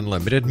you have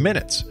unlimited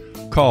minutes.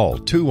 Call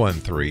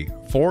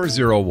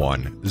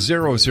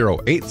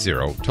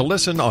 213-401-0080 to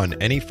listen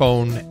on any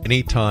phone,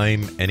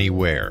 anytime,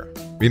 anywhere.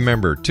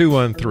 Remember,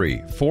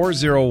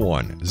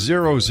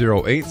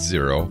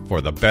 213-401-0080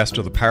 for the best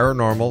of the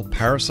paranormal,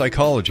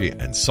 parapsychology,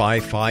 and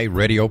sci-fi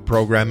radio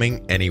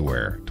programming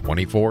anywhere,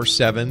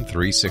 24/7,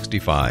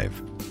 365.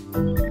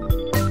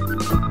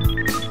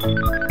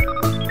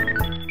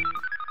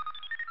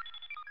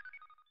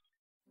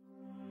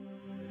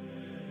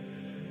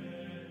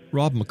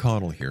 Rob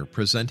McConnell here,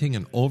 presenting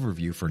an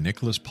overview for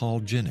Nicholas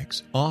Paul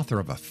Jennings, author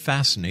of a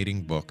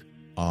fascinating book,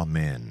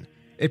 Amen.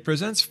 It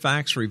presents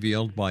facts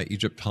revealed by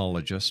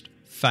Egyptologists,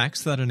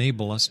 facts that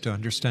enable us to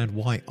understand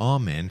why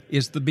Amen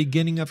is the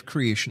beginning of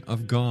creation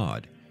of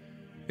God.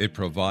 It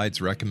provides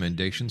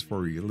recommendations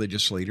for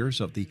religious leaders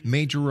of the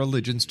major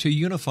religions to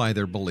unify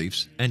their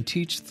beliefs and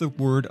teach the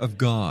Word of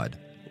God.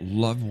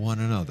 Love one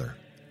another.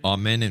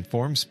 Amen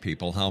informs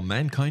people how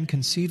mankind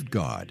conceived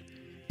God.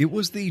 It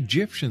was the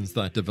Egyptians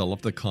that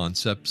developed the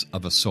concepts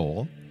of a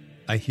soul,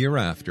 a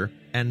hereafter,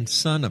 and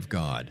Son of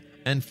God.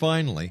 And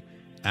finally,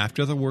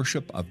 after the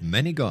worship of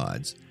many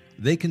gods,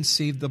 they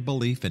conceived the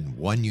belief in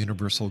one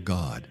universal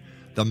God,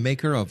 the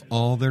maker of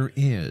all there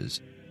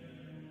is.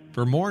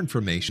 For more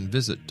information,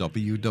 visit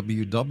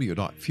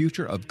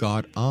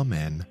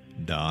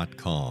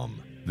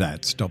www.futureofgodamen.com.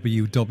 That's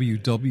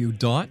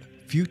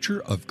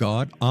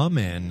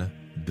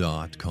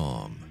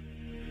www.futureofgodamen.com.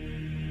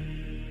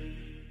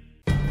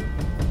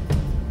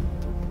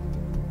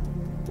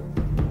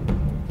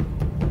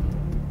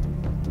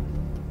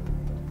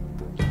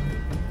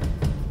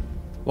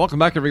 Welcome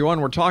back,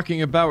 everyone. We're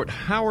talking about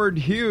Howard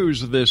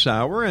Hughes this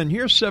hour, and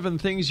here's 7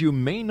 things you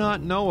may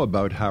not know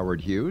about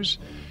Howard Hughes.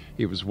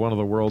 He was one of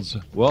the world's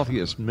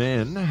wealthiest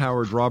men.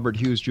 Howard Robert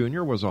Hughes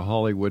Jr. was a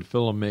Hollywood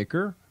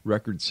filmmaker,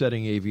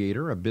 record-setting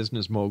aviator, a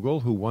business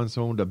mogul who once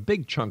owned a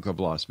big chunk of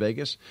Las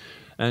Vegas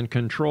and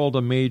controlled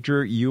a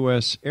major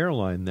U.S.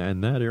 airline,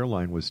 and that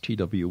airline was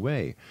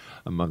TWA,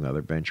 among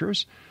other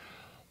ventures.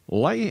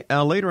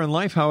 Later in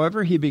life,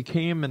 however, he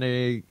became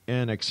an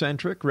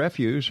eccentric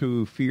refuse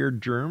who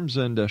feared germs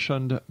and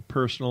shunned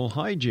personal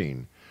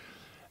hygiene.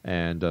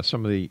 And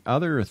some of the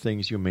other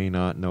things you may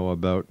not know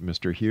about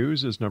Mr.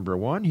 Hughes is, number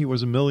 1, he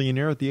was a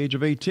millionaire at the age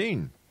of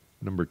 18.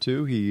 Number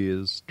 2,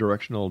 his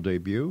directional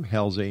debut,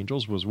 Hell's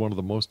Angels, was one of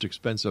the most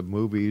expensive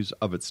movies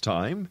of its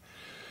time.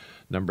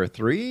 Number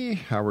 3,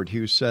 Howard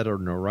Hughes set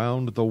an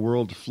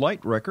around-the-world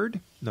flight record.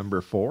 Number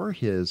 4,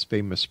 his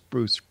famous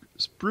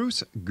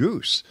Spruce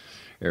Goose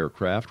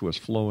aircraft was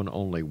flown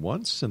only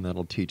once, and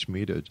that'll teach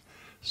me to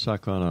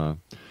suck on a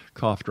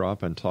cough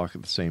drop and talk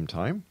at the same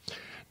time.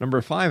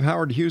 Number 5,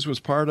 Howard Hughes was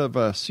part of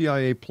a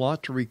CIA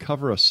plot to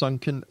recover a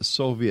sunken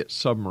Soviet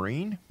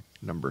submarine.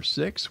 Number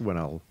 6, when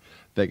a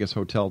Vegas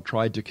hotel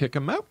tried to kick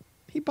him out,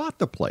 he bought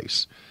the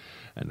place.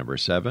 And number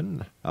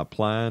 7, a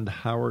planned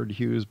Howard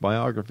Hughes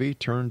biography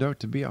turned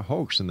out to be a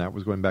hoax, and that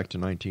was going back to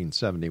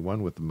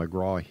 1971 with the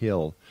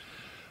McGraw-Hill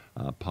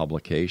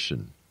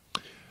publication.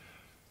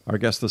 Our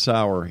guest this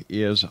hour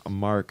is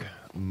Mark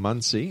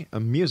Musick.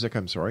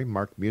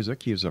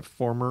 He's a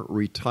former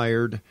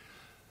retired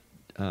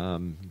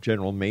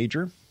General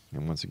Major.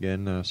 And once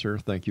again, sir,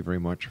 thank you very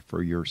much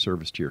for your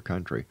service to your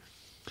country.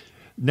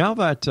 Now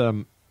that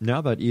Eva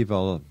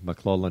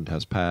McLelland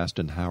has passed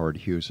and Howard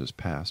Hughes has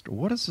passed,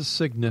 what is the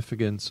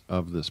significance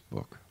of this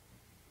book?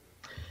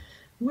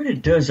 What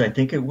it does, I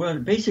think,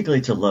 basically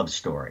it's a love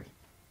story.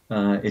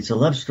 It's a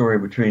love story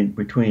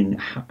between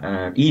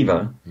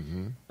Eva,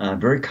 a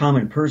very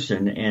common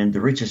person, and the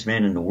richest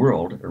man in the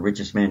world, or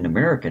richest man in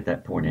America at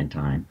that point in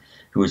time,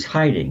 who was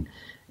hiding.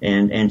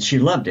 And she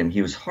loved him.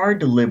 He was hard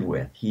to live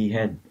with. He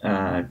had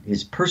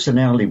his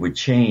personality would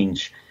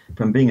change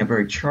from being a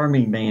very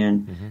charming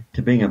man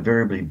to being a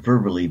very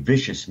verbally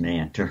vicious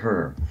man to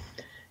her.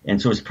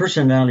 And so his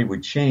personality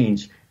would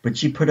change, but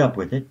she put up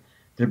with it.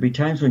 There'd be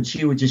times when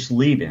she would just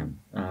leave him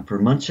for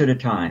months at a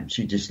time.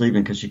 She'd just leave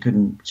him because she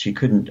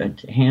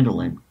couldn't handle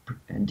him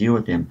and deal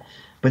with him.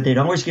 But they'd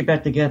always get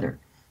back together.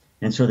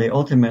 And so they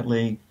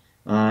ultimately,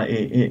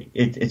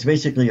 it's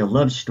basically a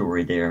love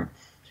story there.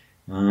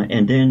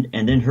 And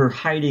then her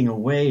hiding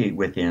away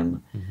with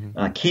him,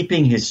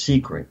 keeping his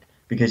secret,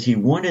 because he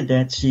wanted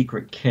that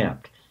secret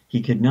kept.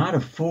 He could not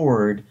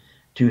afford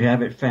to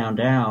have it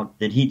found out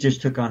that he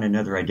just took on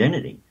another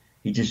identity.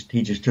 He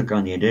just took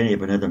on the identity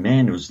of another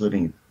man who was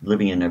living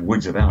in the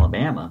woods of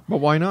Alabama. But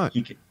why not?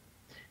 He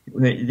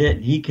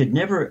could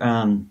never.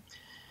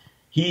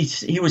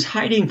 He was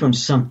hiding from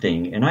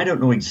something, and I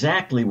don't know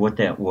exactly what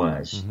that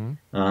was.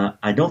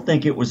 I don't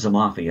think it was the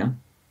mafia,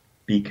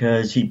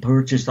 because he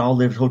purchased all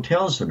the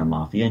hotels from the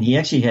mafia, and he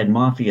actually had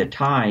mafia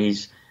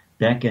ties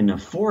back in the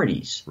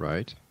 40s.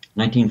 Right.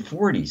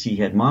 1940s, he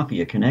had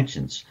mafia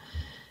connections.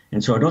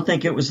 And so I don't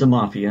think it was the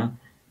mafia.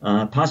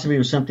 Possibly it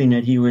was something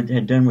that he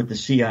had done with the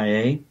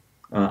CIA.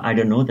 I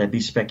don't know. That'd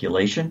be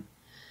speculation.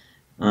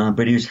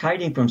 But he was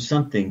hiding from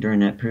something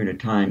during that period of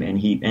time,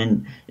 and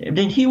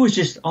then he was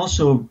just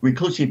also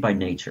reclusive by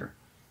nature.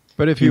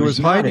 But if he was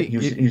hiding, he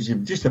was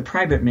just a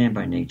private man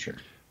by nature.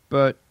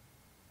 But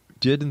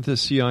didn't the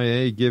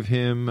CIA give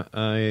him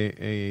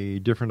a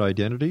different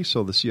identity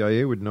so the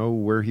CIA would know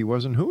where he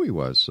was and who he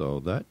was? So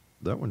that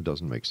one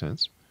doesn't make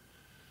sense.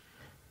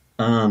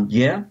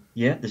 Yeah.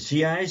 The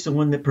CIA is the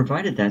one that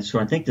provided that. So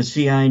I think the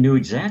CIA knew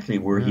exactly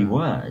where he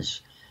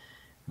was.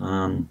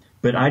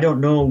 But I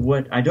don't know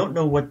what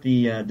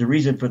the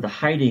reason for the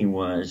hiding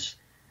was,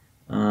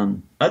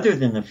 other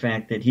than the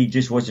fact that he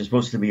just wasn't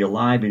supposed to be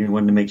alive, and he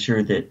wanted to make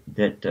sure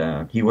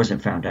that he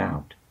wasn't found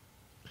out.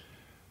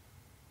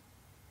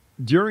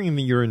 During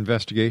your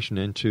investigation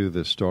into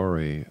this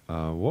story,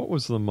 what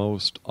was the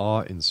most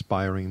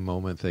awe-inspiring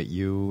moment that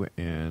you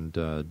and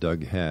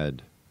Doug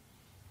had?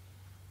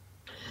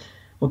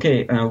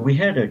 Okay,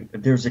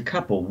 there's a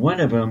couple. One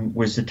of them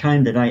was the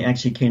time that I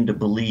actually came to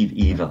believe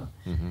Eva.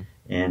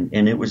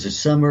 And it was the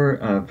summer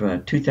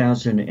of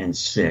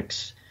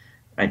 2006.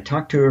 I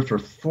talked to her for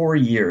 4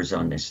 years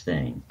on this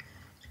thing.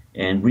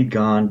 And we'd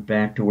gone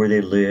back to where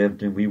they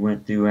lived, and we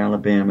went through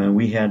Alabama, and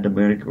we had the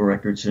medical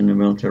records and the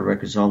military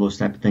records, all those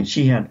type of things.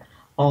 She had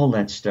all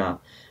that stuff.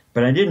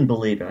 But I didn't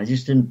believe it. I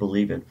just didn't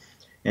believe it.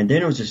 And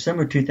then it was the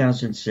summer of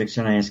 2006,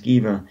 and I asked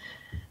Eva,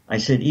 I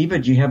said, Eva,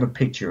 do you have a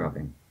picture of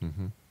him?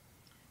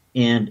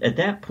 And at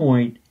that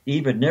point,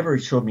 Eva never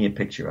showed me a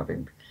picture of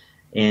him.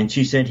 And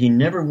she said he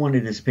never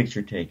wanted his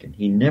picture taken.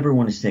 He never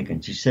wanted it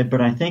taken. She said,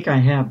 but I think I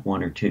have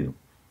one or two.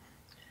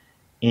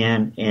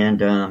 And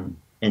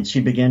she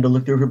began to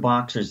look through her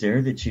boxes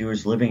there that she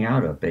was living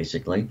out of,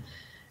 basically,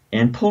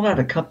 and pulled out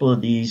a couple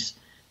of these,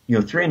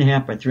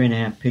 3.5 by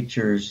 3.5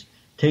 pictures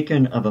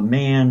taken of a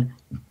man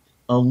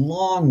a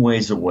long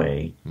ways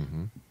away,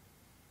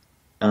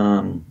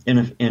 in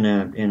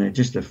a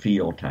just a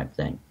field type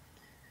thing.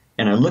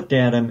 And I looked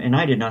at him, and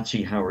I did not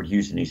see Howard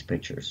Hughes in these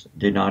pictures.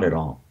 Did not at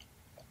all.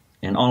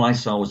 And all I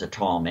saw was a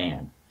tall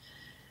man.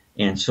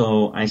 And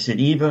so I said,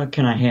 Eva,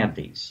 can I have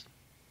these?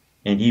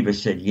 And Eva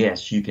said,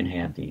 yes, you can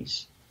have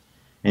these.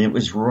 And it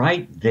was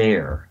right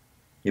there.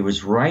 It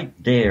was right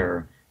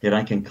there that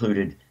I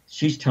concluded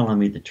she's telling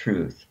me the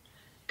truth.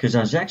 Because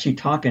I was actually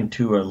talking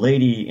to a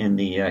lady in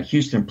the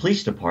Houston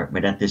Police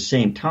Department at this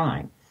same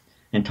time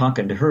and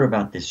talking to her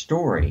about this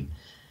story.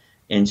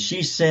 And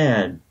she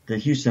said, the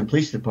Houston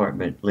Police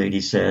Department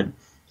lady said,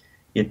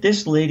 if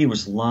this lady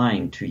was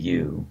lying to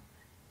you,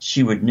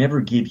 she would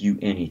never give you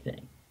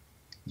anything.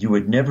 You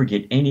would never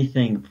get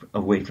anything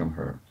away from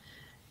her.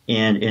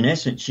 And in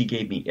essence, she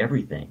gave me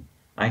everything.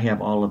 I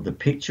have all of the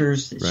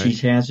pictures that she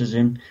has as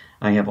him.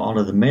 I have all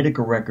of the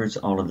medical records,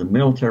 all of the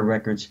military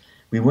records.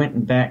 We went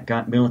and back,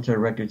 got military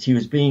records. He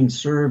was being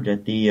served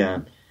at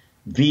the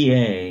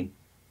VA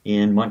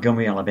in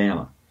Montgomery,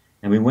 Alabama.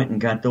 And we went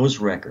and got those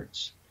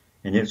records.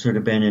 And it would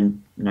have been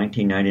in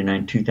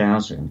 1999,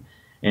 2000.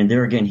 And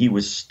there again, he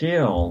was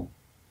still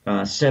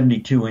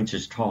 72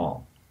 inches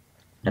tall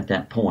at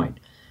that point.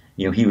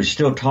 He was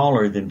still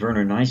taller than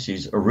Werner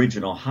Neisse's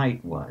original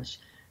height was.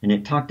 And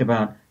it talked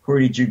about, where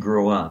did you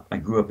grow up? I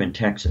grew up in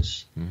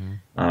Texas.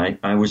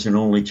 I was an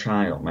only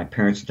child. My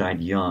parents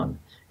died young.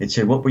 It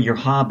said, what were your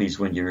hobbies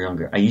when you were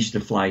younger? I used to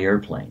fly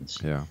airplanes.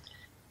 Yeah.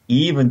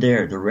 Even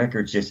there, the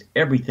records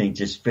everything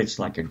just fits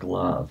like a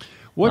glove.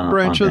 Which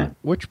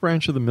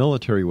branch of the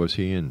military was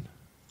he in?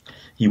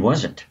 He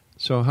wasn't.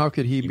 So how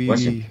could he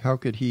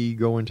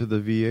go into the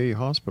VA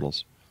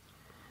hospitals?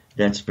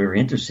 That's very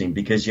interesting,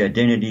 because the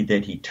identity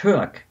that he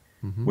took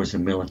was a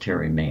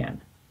military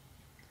man.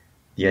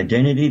 The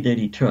identity that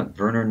he took,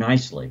 Werner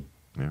Neisse,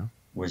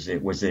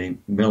 was a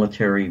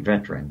military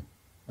veteran,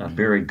 a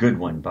very good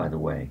one, by the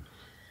way.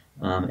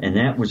 And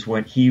that was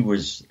what he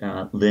was,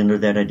 under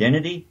that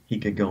identity. He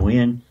could go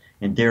in,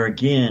 and there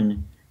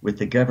again, with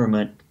the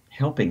government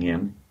helping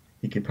him,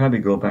 he could probably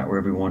go about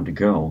wherever he wanted to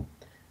go.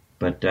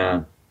 But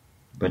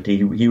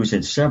he was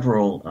in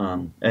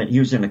several, he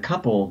was in a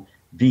couple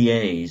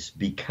VAs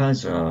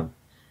because of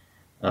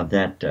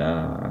that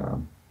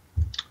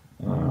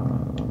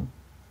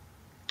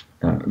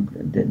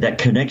that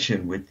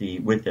connection with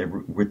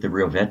the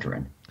real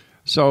veteran.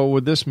 So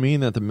would this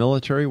mean that the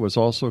military was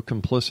also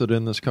complicit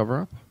in this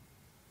cover-up?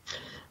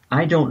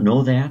 I don't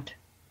know that.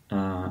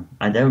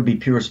 That would be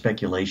pure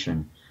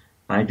speculation.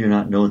 I do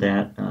not know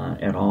that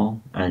at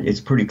all. It's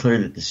pretty clear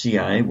that the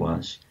CIA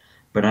was,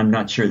 but I'm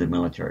not sure the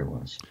military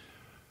was.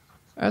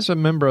 As a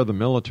member of the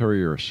military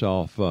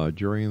yourself,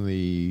 during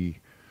the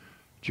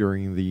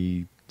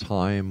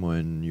time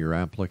when your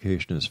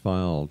application is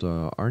filed,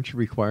 aren't you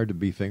required to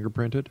be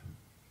fingerprinted?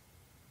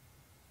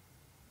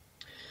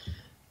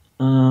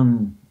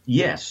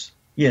 Yes.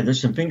 Yeah,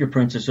 there's some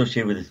fingerprints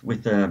associated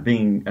with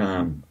being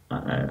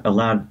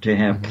allowed to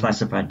have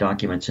classified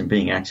documents and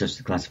being access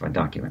to classified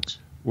documents.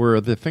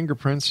 Were the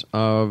fingerprints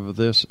of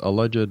this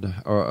alleged,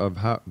 or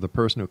of the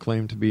person who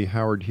claimed to be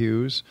Howard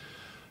Hughes,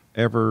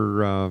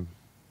 ever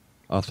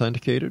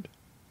authenticated?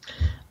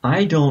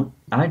 I don't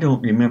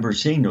remember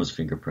seeing those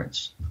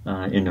fingerprints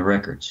in the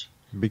records.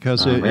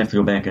 Because we have to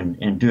go back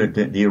and do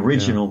it. The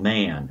original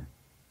man.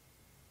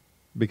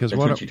 Because that's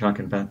what you're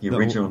talking about, the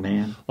original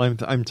man.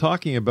 I'm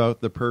talking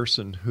about the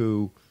person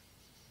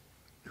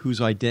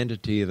whose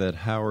identity that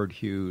Howard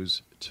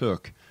Hughes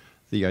took,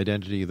 the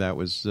identity that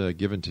was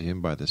given to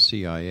him by the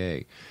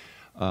CIA.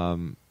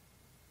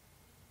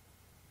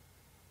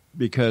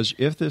 Because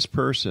if this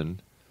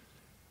person,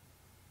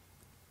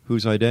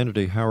 whose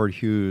identity Howard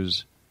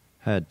Hughes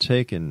had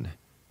taken,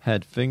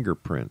 had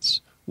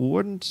fingerprints,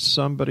 wouldn't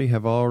somebody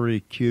have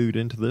already cued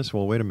into this?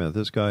 Well, wait a minute,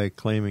 this guy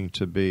claiming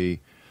to be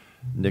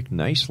Nick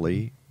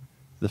Nicely,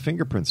 the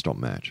fingerprints don't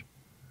match.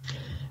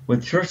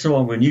 Well, first of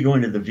all, when you go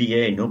into the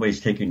VA, nobody's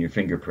taking your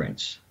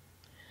fingerprints.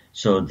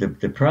 So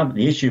the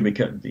issue,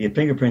 because the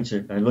fingerprints,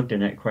 I looked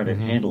at that quite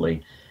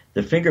handily,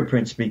 the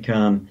fingerprints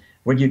become,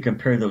 what do you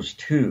compare those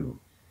to?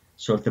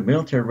 So if the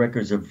military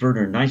records of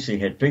Werner Neisse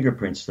had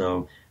fingerprints,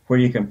 though, where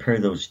do you compare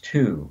those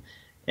to?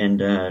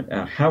 And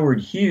Howard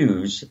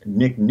Hughes,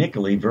 Nick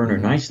Nickley, Werner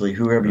Neisse,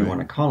 whoever you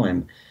want to call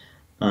him,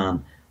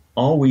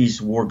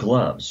 always wore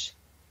gloves.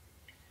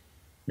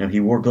 Now,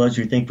 he wore gloves,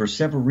 we think, for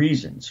several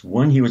reasons.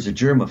 One, he was a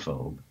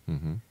germaphobe,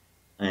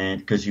 and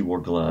because he wore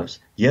gloves.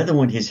 The other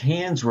one, his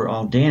hands were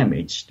all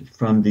damaged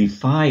from the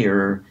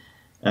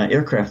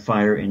aircraft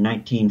fire in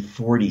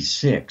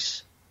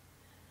 1946.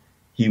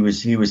 He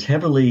was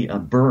heavily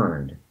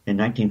burned in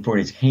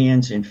 1940. His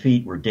hands and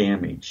feet were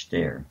damaged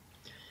there.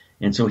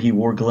 And so he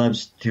wore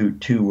gloves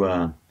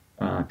to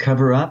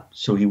cover up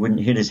so he wouldn't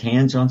hit his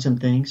hands on some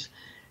things.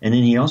 And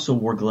then he also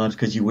wore gloves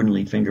because he wouldn't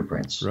leave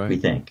fingerprints, right. we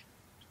think.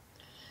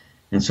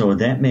 And so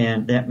that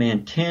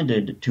man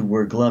tended to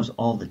wear gloves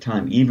all the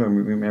time. Eva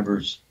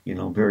remembers,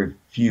 very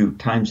few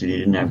times that he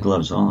didn't have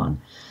gloves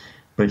on.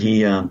 But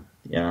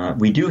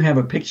we do have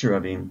a picture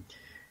of him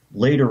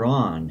later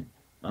on.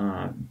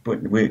 But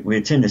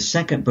it's in the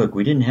second book.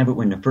 We didn't have it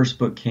when the first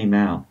book came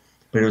out.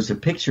 But it was a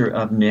picture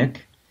of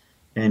Nick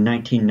in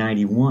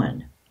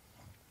 1991.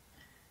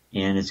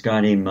 And it's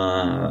got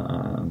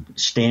him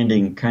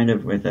standing kind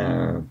of with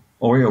a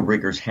oil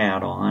rigger's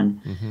hat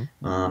on,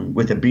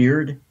 with a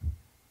beard.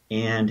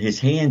 And his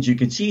hands, you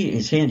could see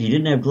his hand. He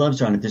didn't have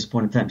gloves on at this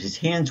point in time. His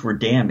hands were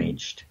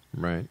damaged.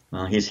 Right.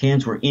 His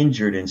hands were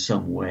injured in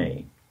some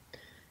way.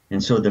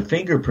 And so the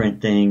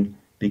fingerprint thing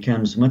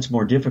becomes much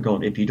more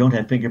difficult if you don't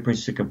have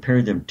fingerprints to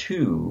compare them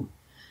to.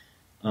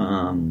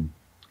 And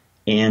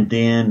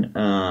then,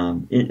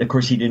 of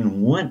course, he didn't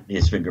want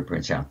his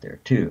fingerprints out there,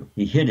 too.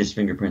 He hid his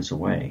fingerprints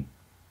away.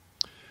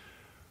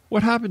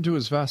 What happened to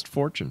his vast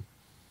fortune?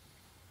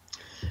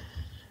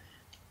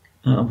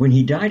 When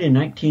he died in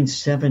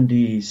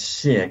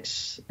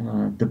 1976,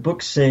 the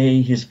books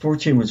say his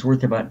fortune was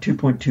worth about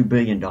 $2.2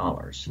 billion.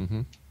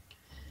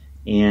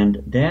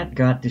 And that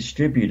got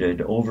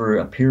distributed over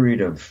a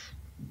period of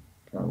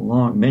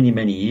many,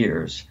 many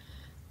years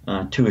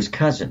to his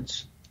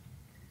cousins.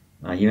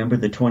 You remember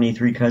the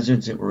 23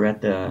 cousins that were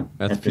at the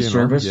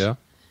service? Yeah.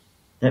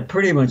 That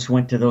pretty much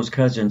went to those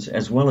cousins,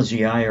 as well as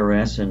the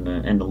IRS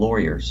and the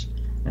lawyers.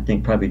 I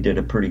think probably took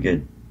a pretty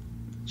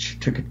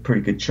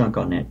good chunk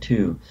on that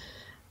too.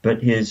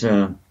 But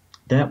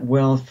that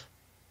wealth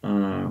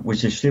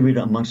was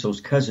distributed amongst those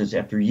cousins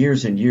after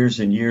years and years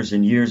and years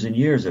and years and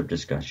years of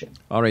discussion.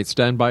 All right,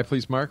 stand by,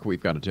 please, Mark.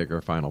 We've got to take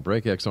our final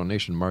break. X-Zone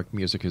Nation, Mark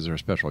Musick is our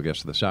special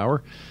guest this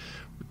hour.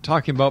 We're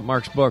talking about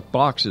Mark's book,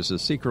 Boxes, The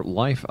Secret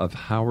Life of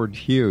Howard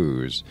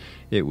Hughes.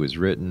 It was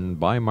written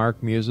by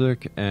Mark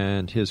Musick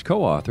and his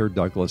co-author,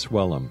 Douglas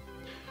Wellham.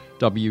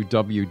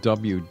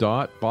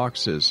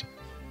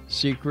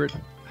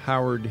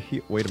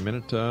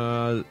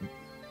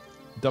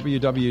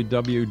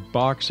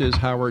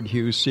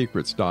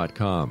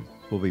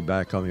 We'll be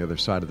back on the other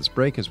side of this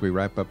break as we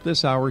wrap up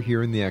this hour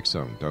here in the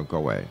X-Zone. Don't go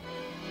away.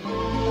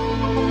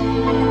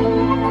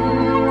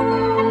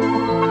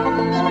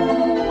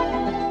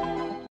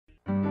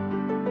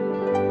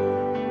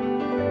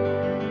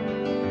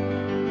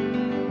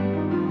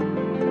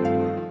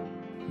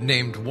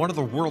 Named one of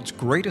the world's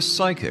greatest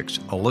psychics,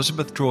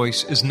 Elizabeth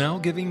Joyce is now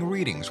giving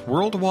readings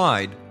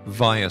worldwide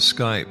via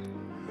Skype.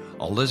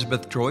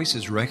 Elizabeth Joyce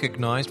is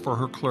recognized for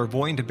her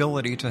clairvoyant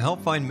ability to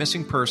help find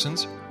missing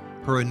persons,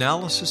 her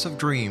analysis of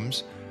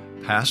dreams,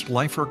 past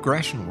life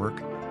regression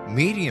work,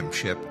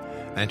 mediumship,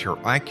 and her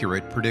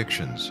accurate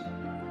predictions.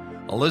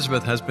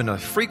 Elizabeth has been a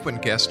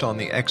frequent guest on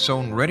the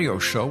X-Zone radio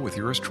show with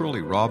yours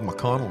truly, Rob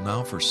McConnell,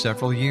 now for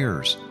several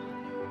years.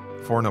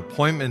 For an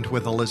appointment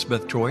with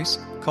Elizabeth Joyce,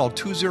 call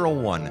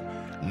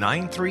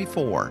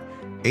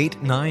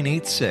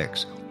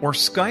 201-934-8986 or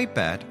Skype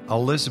at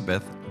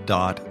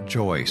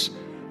elizabeth.joyce.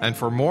 And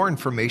for more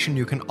information,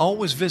 you can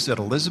always visit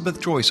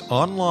Elizabeth Joyce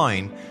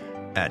online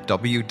at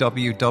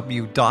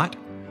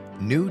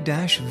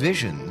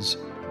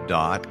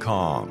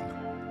www.new-visions.com.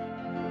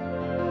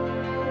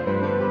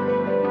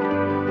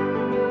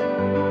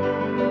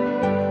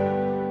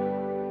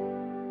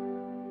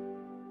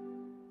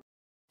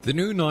 The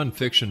new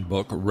nonfiction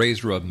book,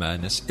 Razor of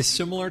Madness, is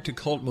similar to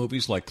cult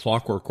movies like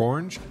Clockwork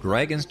Orange,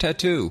 Dragon's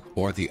Tattoo,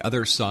 or The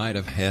Other Side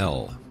of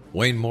Hell.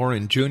 Wayne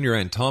Morin Jr.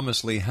 and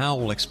Thomas Lee Howe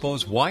will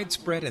expose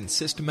widespread and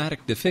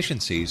systematic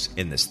deficiencies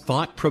in this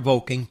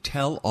thought-provoking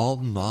tell-all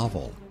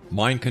novel.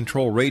 Mind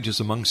control rages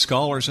among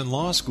scholars in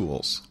law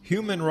schools.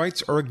 Human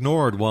rights are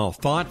ignored while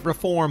thought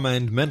reform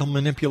and mental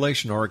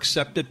manipulation are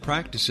accepted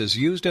practices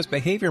used as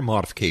behavior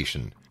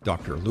modification.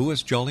 Dr.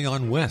 Louis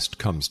Jolyon West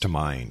comes to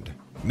mind.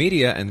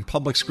 Media and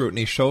public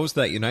scrutiny shows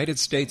that United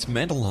States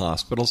mental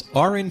hospitals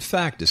are in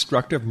fact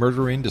destructive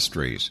murder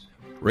industries.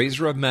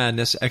 Razor of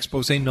Madness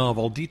expose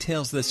novel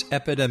details this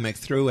epidemic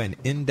through an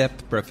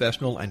in-depth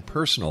professional and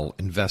personal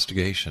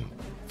investigation.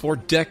 For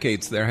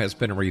decades, there has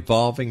been a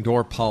revolving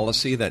door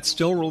policy that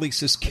still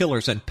releases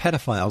killers and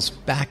pedophiles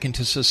back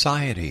into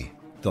society.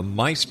 The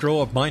maestro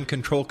of mind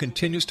control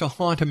continues to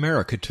haunt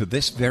America to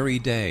this very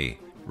day.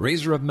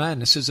 Razor of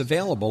Madness is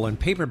available in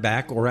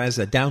paperback or as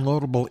a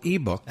downloadable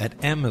ebook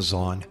at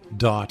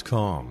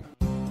Amazon.com.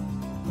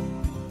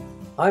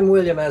 I'm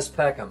William S.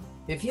 Peckham.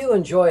 If you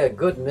enjoy a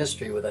good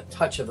mystery with a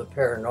touch of the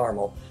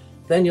paranormal,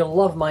 then you'll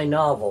love my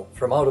novel,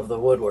 From Out of the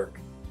Woodwork.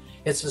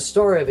 It's the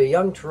story of a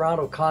young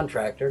Toronto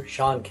contractor,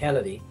 Sean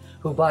Kennedy,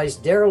 who buys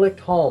derelict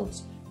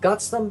homes,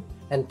 guts them,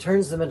 and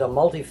turns them into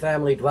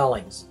multifamily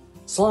dwellings.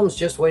 Slums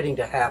just waiting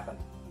to happen.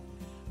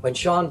 When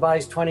Sean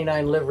buys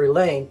 29 Livery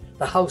Lane,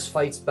 the house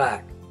fights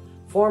back.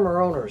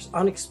 Former owners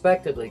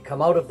unexpectedly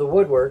come out of the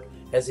woodwork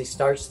as he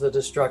starts the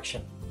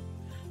destruction.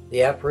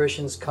 The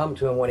apparitions come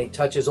to him when he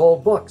touches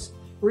old books,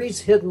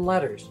 reads hidden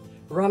letters,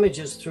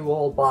 rummages through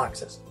old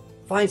boxes,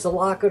 finds a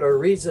locket or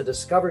reads a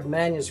discovered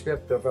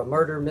manuscript of a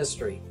murder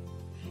mystery.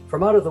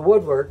 From Out of the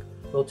Woodwork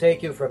will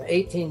take you from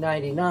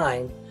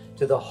 1899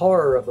 to the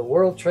horror of the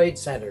World Trade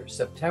Center,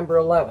 September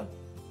 11,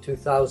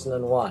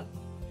 2001.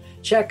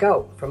 Check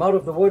out From Out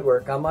of the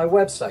Woodwork on my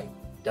website,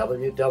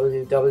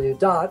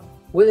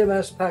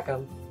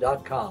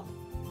 www.williamspeckham.com.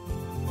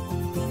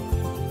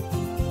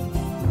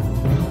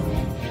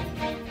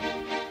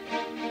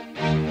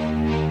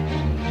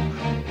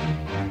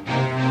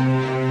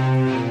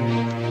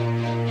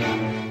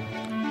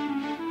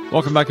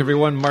 Welcome back,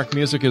 everyone. Mark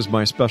Musick is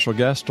my special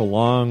guest,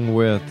 along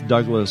with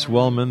Douglas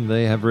Wellman.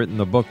 They have written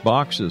the book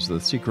Boxes, The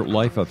Secret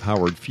Life of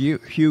Howard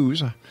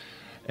Hughes,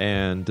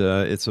 and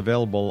it's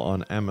available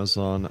on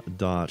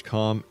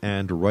Amazon.com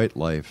and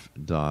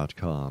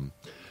WriteLife.com.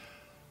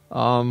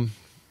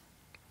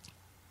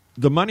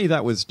 The money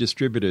that was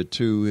distributed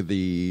to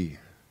the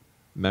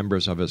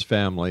members of his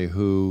family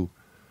who,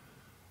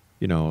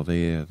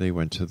 they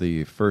went to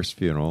the first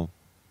funeral,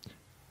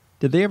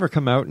 did they ever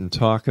come out and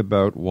talk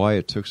about why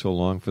it took so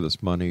long for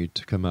this money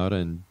to come out?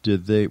 And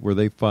were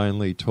they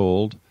finally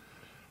told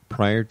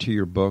prior to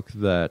your book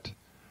that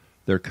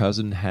their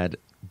cousin had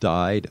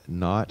died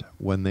not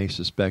when they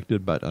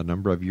suspected, but a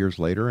number of years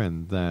later,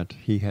 and that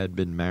he had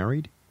been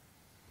married?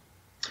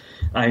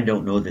 I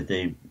don't know that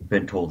they've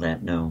been told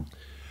that, no.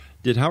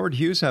 Did Howard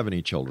Hughes have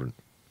any children?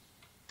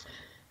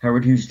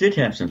 Howard Hughes did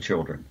have some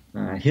children.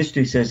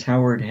 History says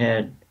Howard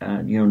had,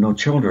 no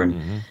children.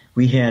 Mm-hmm.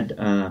 We had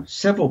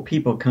several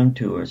people come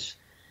to us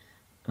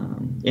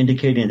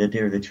indicating that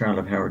they're the child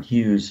of Howard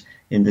Hughes.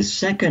 In the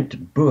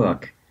second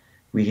book,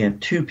 we have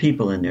two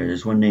people in there.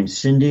 There's one named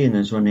Cindy and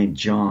there's one named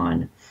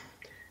John,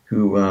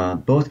 who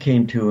both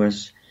came to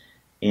us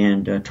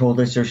and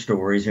told us their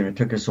stories, and it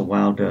took us a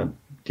while to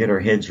get our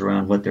heads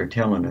around what they're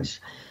telling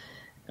us.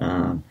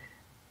 And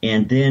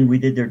then we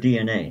did their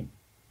DNA.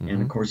 Mm-hmm.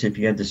 And, of course, if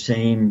you have the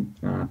same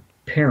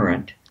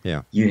parent,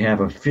 you have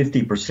a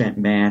 50%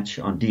 match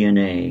on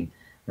DNA,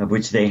 of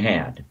which they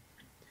had.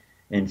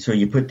 And so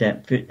you put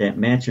that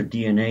match of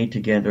DNA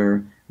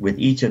together with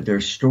each of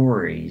their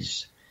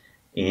stories,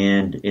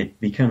 and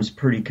it becomes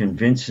pretty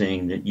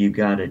convincing that you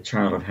got a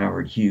child of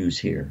Howard Hughes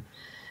here.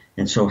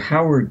 And so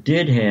Howard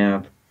did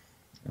have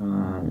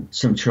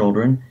some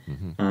children.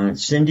 Mm-hmm.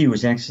 Cindy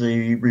was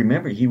actually,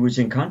 he was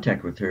in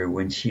contact with her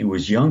when she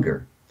was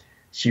younger.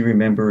 She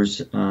remembers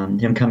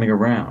him coming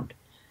around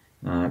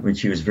when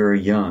she was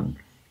very young.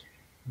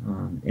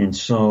 And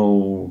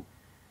so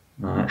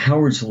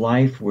Howard's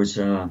life was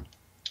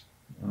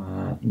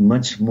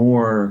much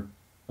more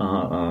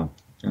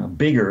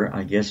bigger,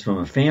 I guess, from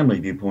a family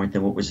viewpoint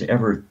than what was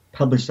ever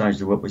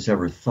publicized or what was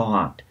ever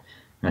thought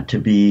to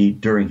be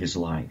during his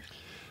life.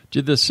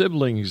 Did the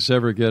siblings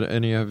ever get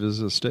any of his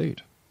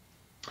estate?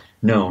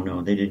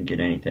 No, they didn't get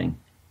anything.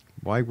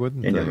 Why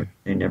wouldn't they?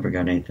 They never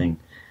got anything.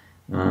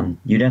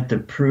 You'd have to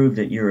prove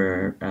that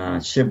you're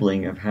a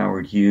sibling of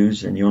Howard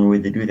Hughes, and the only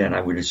way to do that,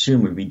 I would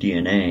assume, would be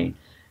DNA,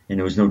 and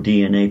there was no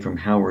DNA from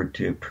Howard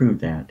to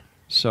prove that.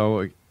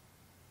 So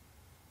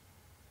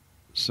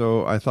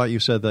I thought you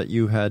said that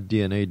you had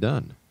DNA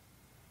done.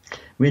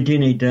 We had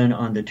DNA done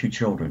on the two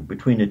children,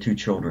 between the two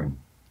children,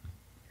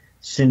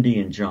 Cindy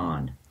and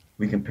John.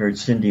 We compared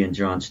Cindy and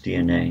John's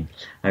DNA.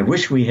 I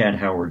wish we had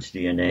Howard's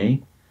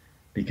DNA,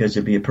 because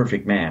it'd be a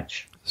perfect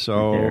match.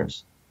 So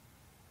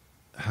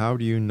how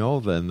do you know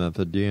then that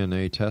the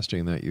DNA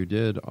testing that you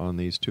did on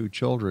these two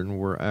children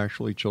were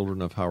actually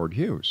children of Howard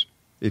Hughes,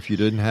 if you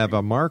didn't have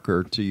a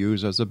marker to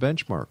use as a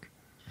benchmark?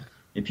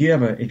 If you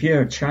have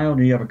a child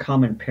and you have a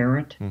common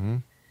parent, mm-hmm.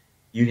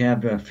 you have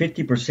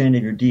 50%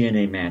 of your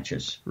DNA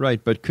matches.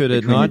 Right, but could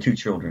it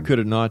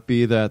not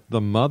be that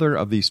the mother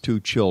of these two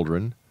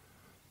children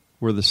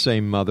were the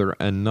same mother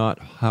and not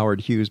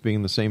Howard Hughes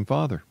being the same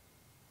father?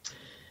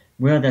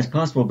 Well, that's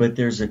possible, but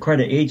there's quite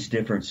an age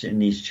difference in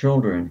these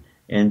children,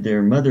 and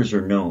their mothers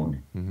are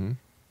known. Mm-hmm.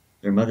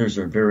 Their mothers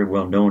are very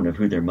well known of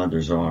who their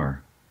mothers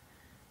are.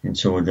 And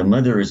so the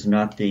mother is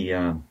not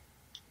the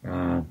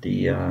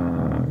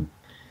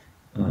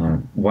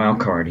wild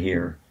card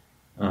here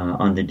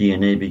on the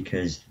DNA,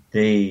 because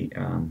they,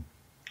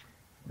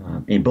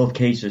 in both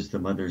cases, the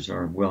mothers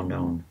are well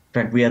known. In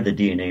fact, we have the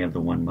DNA of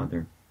the one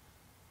mother.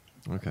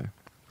 Okay.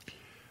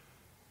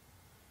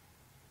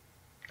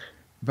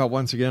 But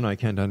once again, I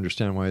can't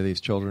understand why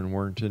these children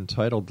weren't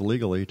entitled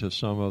legally to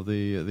some of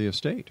the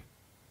estate.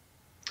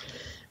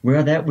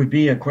 Well, that would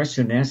be a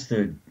question to ask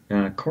the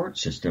court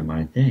system,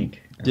 I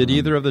think. Did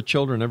either of the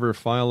children ever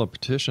file a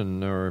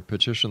petition or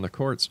petition the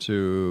courts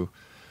to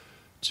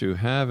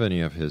have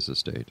any of his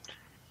estate?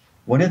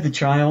 One of the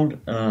child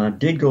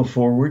did go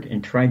forward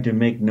and tried to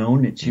make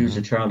known that she was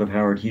a child of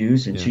Howard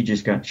Hughes, and she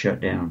just got shut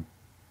down.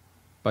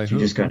 By who? She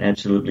just got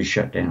absolutely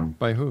shut down.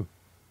 By who?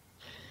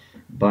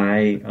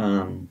 By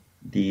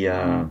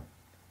the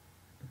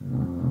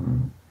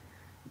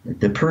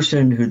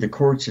person who the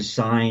courts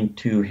assigned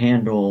to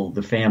handle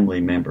the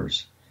family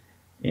members,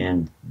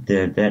 and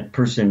that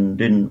person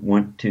didn't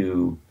want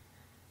to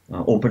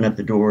open up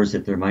the doors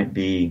that there might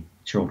be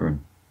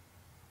children.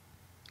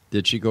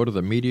 Did she go to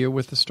the media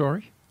with the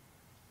story?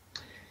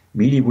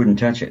 Media wouldn't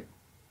touch it.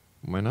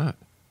 Why not?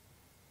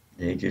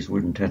 They just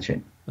wouldn't touch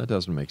it. That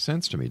doesn't make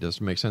sense to me. Does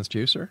it make sense to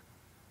you, sir?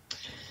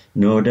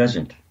 No, it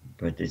doesn't.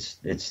 But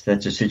that's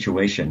a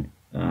situation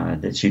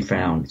that she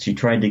found. She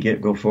tried to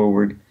go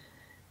forward,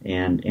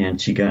 and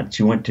she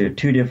went to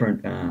two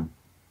different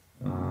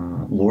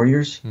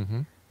lawyers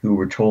who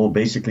were told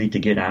basically to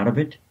get out of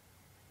it,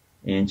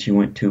 and she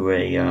went to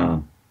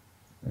a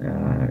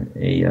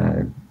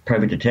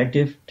private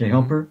detective to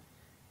help her,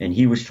 and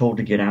he was told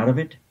to get out of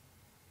it,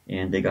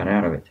 and they got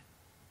out of it.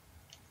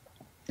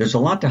 There's a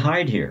lot to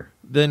hide here.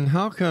 Then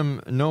how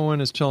come no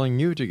one is telling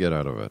you to get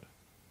out of it?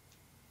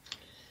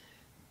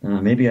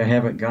 Maybe I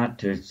haven't got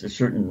to a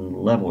certain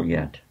level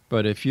yet.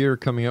 But if you're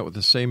coming out with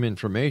the same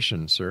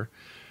information, sir,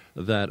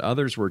 that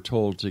others were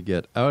told to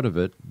get out of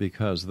it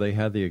because they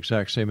had the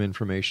exact same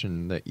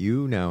information that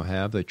you now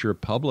have that you're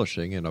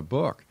publishing in a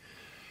book,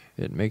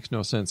 it makes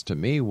no sense to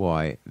me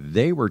why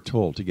they were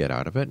told to get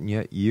out of it, and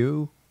yet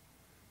you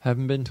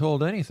haven't been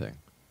told anything.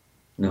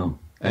 No,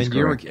 that's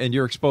correct.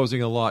 You're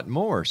exposing a lot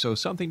more, so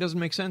something doesn't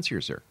make sense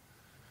here, sir.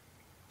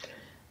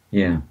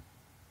 Yeah.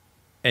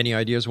 Any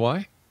ideas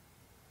why?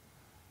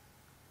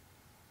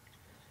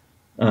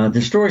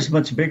 The story is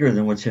much bigger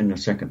than what's in the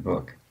second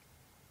book.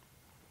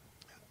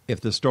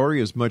 If the story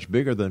is much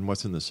bigger than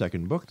what's in the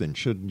second book, then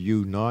should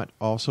you not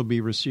also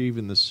be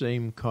receiving the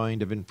same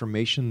kind of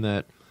information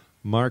that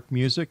Mark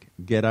Musick?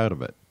 Get out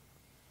of it.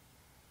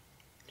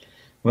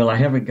 Well, I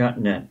haven't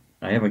gotten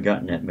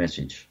that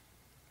message.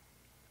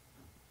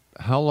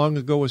 How long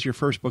ago was your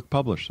first book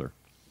published, sir?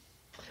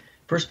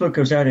 First book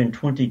goes out in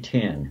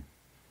 2010.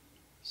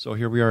 So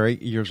here we are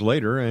 8 years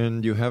later,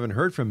 and you haven't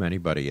heard from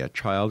anybody. A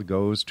child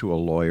goes to a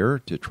lawyer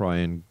to try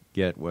and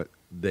get what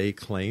they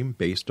claim,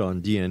 based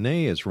on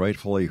DNA, is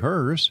rightfully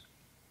hers.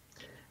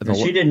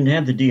 She didn't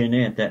have the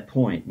DNA at that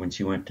point when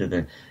she went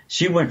to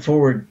She went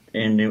forward,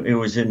 and it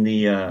was in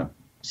the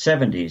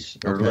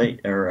 70s or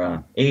late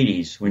or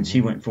 80s when she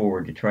went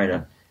forward to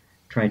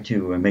try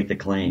to make the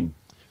claim.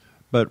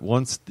 But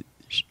once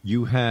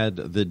you had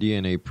the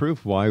DNA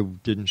proof, why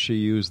didn't she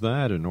use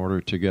that in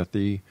order to get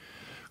the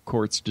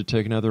courts to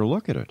take another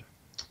look at it?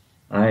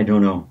 I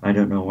don't know. I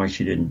don't know why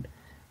she didn't.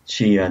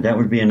 She that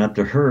would be up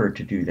to her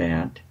to do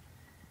that,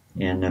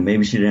 and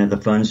maybe she didn't have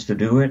the funds to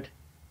do it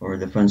or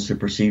the funds to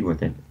proceed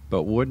with it.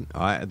 But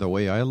the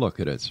way I look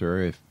at it,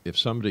 sir, if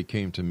somebody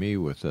came to me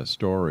with a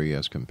story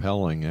as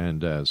compelling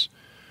and as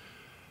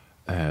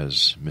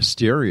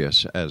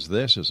mysterious as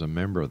this, as a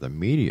member of the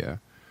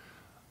media,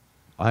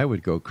 I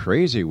would go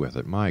crazy with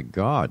it. My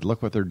God,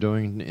 look what they're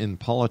doing in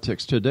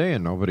politics today,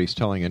 and nobody's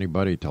telling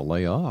anybody to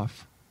lay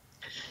off.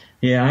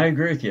 Yeah, I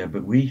agree with you,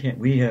 but we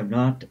have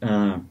not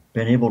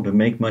been able to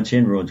make much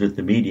inroads with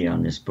the media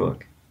on this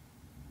book.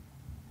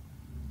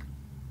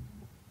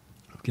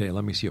 Okay,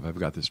 let me see if I've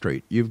got this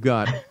straight. You've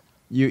got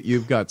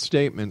you've got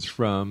statements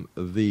from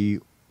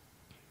the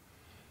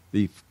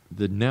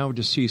now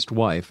deceased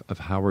wife of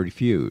Howard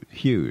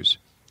Hughes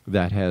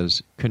that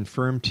has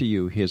confirmed to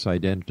you his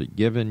identity,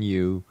 given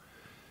you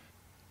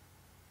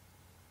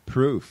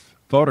proof,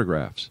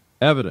 photographs,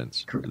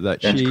 evidence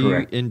that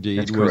she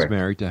indeed was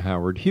married to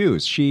Howard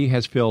Hughes. She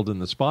has filled in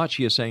the spot.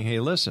 She is saying,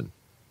 hey, listen,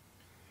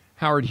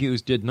 Howard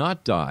Hughes did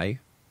not die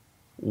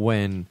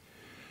when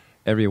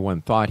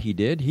everyone thought he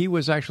did. He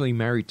was actually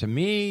married to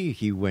me.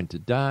 He went to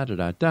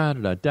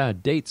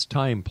dates,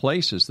 time,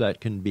 places that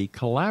can be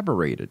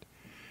collaborated.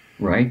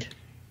 Right.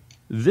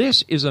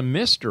 This is a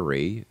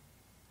mystery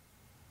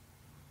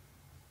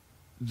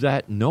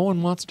that no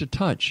one wants to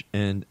touch.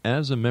 And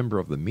as a member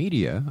of the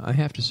media, I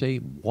have to say,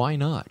 why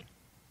not?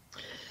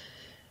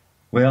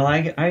 Well,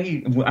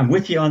 I'm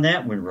with you on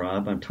that one,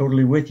 Rob. I'm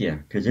totally with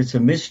you, because it's a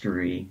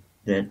mystery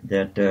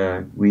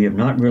that we have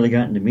not really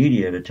gotten the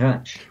media to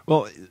touch.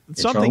 Well,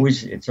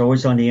 it's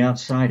always on the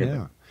outside of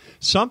it.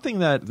 Something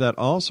that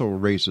also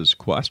raises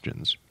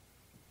questions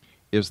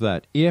is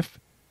that if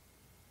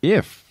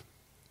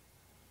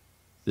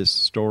this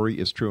story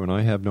is true, and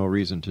I have no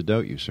reason to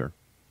doubt you, sir,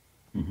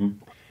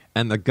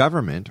 and the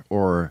government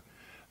or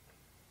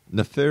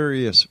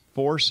nefarious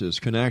forces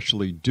can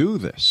actually do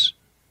this,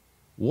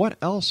 what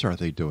else are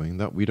they doing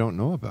that we don't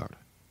know about?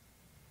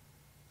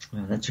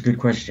 Well, that's a good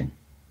question.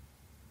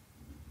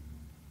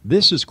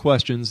 This is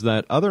questions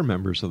that other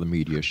members of the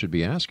media should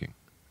be asking.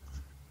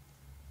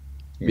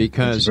 Yeah,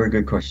 that's a very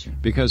good question.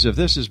 Because if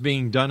this is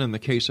being done in the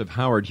case of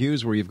Howard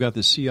Hughes, where you've got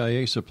the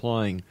CIA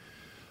supplying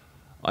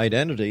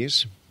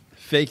identities,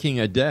 faking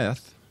a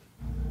death,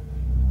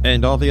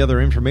 and all the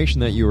other information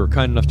that you were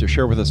kind enough to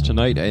share with us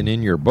tonight and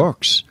in your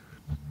books,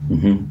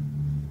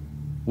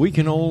 we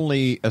can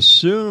only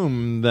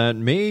assume that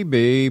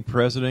maybe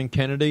President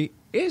Kennedy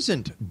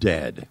isn't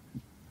dead.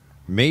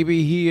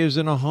 Maybe he is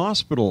in a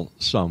hospital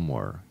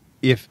somewhere.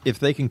 If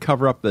they can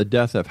cover up the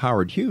death of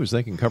Howard Hughes,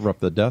 they can cover up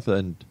the death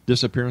and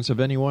disappearance of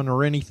anyone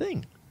or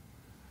anything.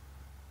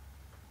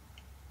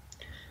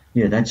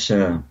 Yeah, that's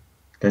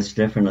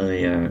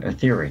definitely a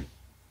theory.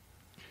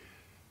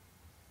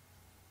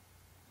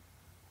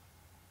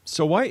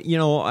 So why,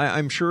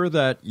 I'm sure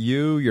that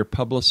you, your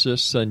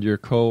publicists, and your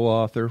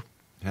co-author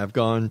have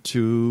gone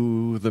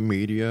to the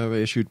media,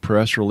 issued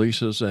press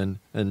releases, and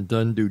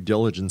done due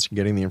diligence in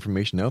getting the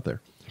information out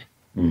there.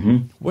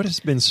 Mm-hmm. What has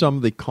been some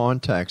of the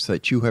contacts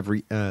that you have,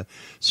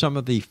 some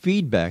of the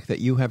feedback that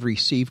you have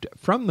received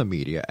from the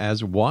media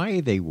as why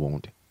they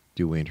won't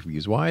do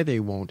interviews, why they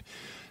won't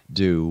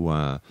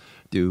do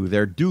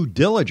their due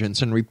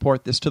diligence and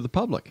report this to the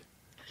public?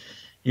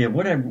 Yeah,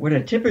 what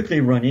I typically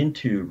run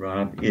into,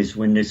 Rob, is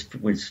when the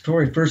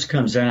story first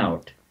comes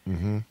out,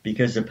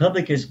 because the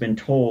public has been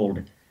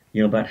told,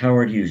 about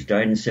Howard Hughes,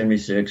 died in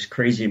 76,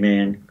 crazy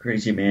man,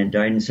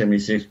 died in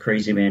 76,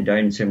 crazy man,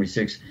 died in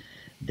 76.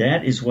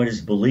 That is what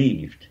is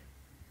believed.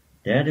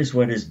 That is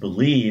what is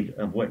believed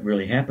of what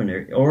really happened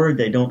there, or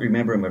they don't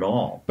remember him at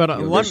all. But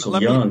they're so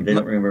young, they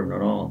don't remember him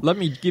at all. Let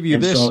me give you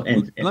this.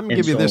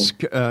 This,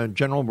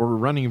 General. We're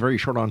running very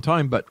short on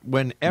time, but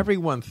when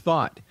everyone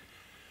thought,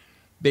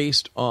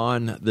 based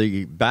on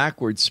the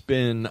backward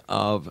spin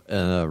of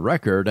a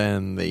record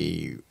and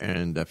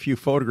a few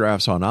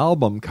photographs on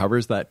album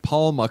covers, that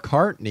Paul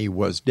McCartney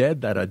was dead,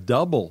 that a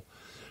double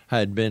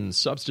had been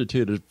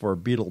substituted for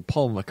Beatle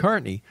Paul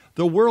McCartney,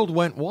 the world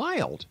went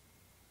wild.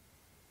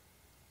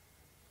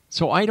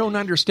 So I don't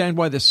understand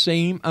why the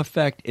same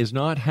effect is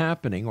not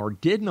happening or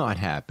did not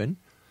happen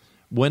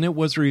when it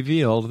was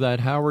revealed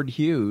that Howard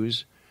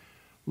Hughes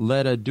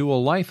led a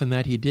dual life and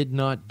that he did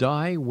not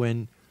die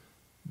when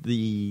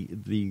the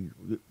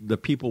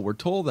people were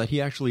told that he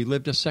actually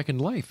lived a second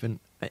life. And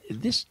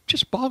this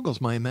just boggles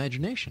my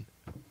imagination.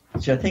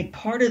 So I think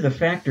part of the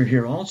factor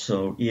here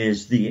also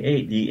is the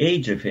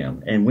age of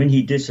him and when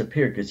he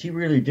disappeared, because he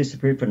really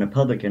disappeared from the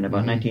public in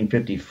about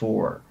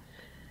 1954.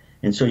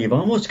 And so you've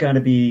almost got to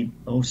be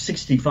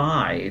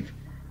 65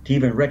 to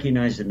even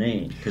recognize the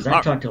name. Because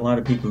I've talked to a lot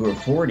of people who are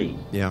 40.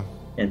 Yeah.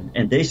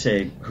 And they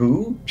say,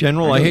 who?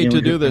 General, I hate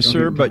to do this,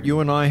 sir, but you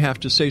and I have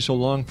to say so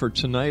long for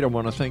tonight. I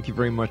want to thank you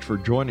very much for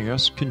joining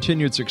us.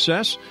 Continued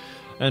success.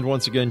 And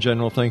once again,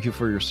 General, thank you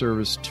for your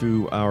service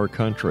to our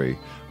country.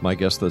 My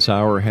guest this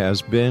hour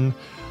has been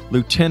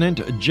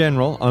Lieutenant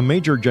General,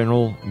 Major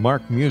General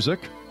Mark Musick,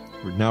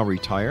 now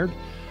retired.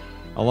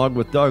 Along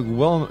with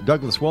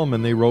Douglas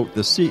Wellman, they wrote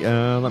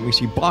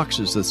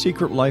Boxes, The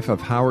Secret Life of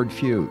Howard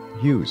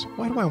Hughes.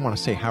 Why do I want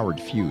to say Howard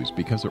Hughes?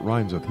 Because it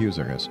rhymes with Hughes,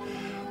 I guess.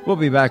 We'll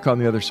be back on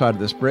the other side of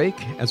this break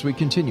as we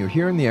continue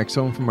here in the X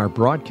Zone from our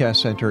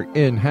broadcast center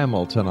in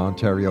Hamilton,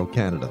 Ontario,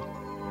 Canada.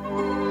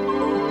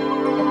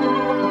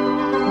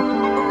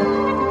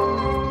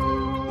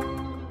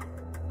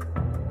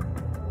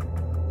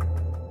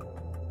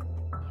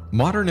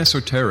 Modern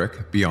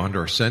Esoteric, Beyond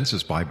Our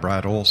Senses by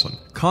Brad Olson,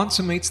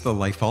 consummates the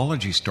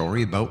lifeology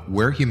story about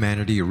where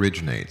humanity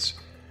originates.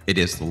 It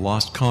is the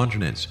lost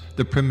continents,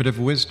 the primitive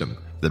wisdom,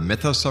 the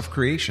mythos of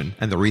creation,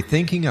 and the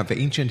rethinking of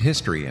ancient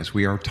history as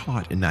we are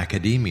taught in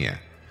academia.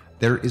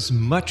 There is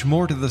much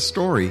more to the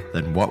story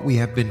than what we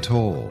have been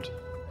told.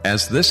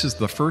 As this is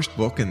the first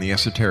book in the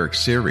Esoteric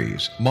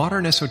series,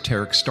 Modern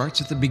Esoteric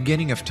starts at the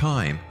beginning of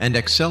time and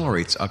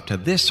accelerates up to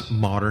this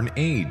modern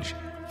age.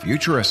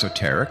 Future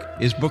Esoteric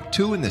is book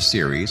 2 in the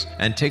series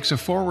and takes a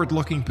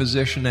forward-looking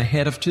position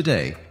ahead of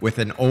today with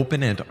an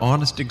open and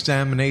honest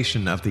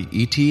examination of the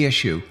ET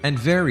issue and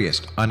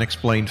various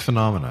unexplained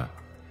phenomena.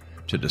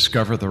 To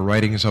discover the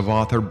writings of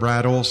author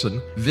Brad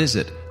Olson,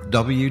 visit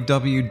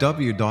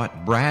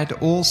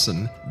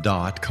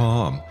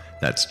www.bradolson.com.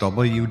 That's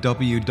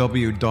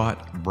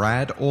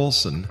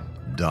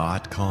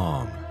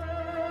www.bradolson.com.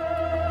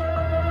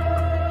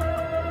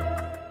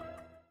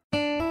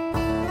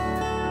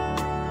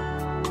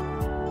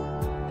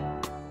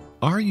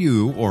 Are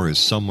you or is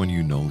someone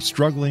you know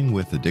struggling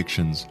with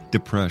addictions,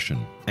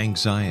 depression,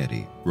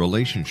 anxiety,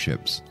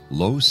 relationships,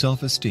 low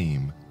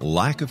self-esteem,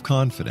 lack of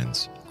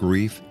confidence,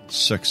 grief,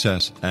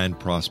 success, and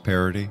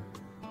prosperity?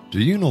 Do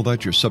you know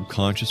that your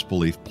subconscious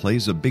belief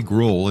plays a big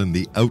role in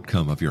the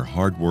outcome of your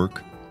hard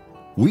work?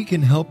 We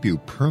can help you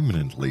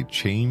permanently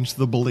change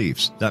the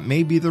beliefs that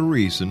may be the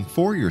reason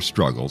for your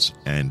struggles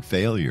and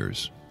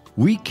failures.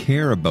 We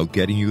care about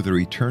getting you the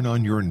return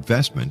on your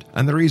investment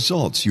and the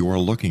results you are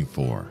looking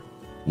for.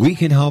 We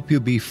can help you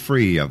be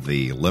free of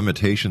the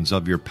limitations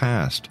of your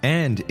past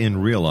and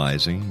in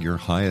realizing your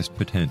highest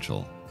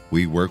potential.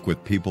 We work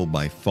with people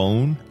by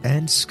phone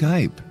and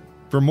Skype.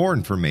 For more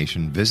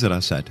information, visit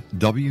us at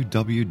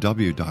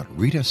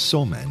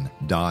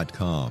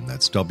www.ritasoman.com.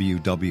 That's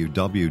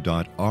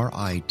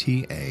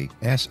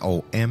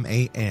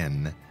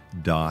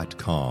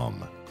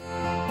www.ritasoman.com.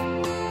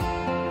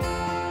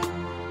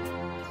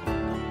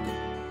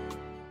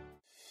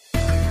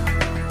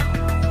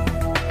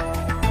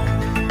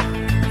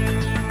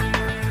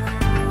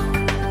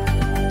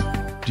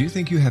 Do you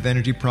think you have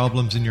energy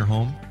problems in your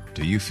home?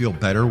 Do you feel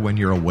better when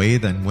you're away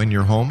than when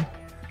you're home?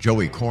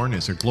 Joey Korn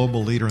is a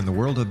global leader in the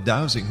world of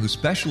dowsing who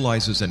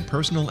specializes in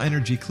personal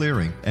energy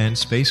clearing and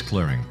space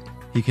clearing.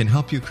 He can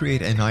help you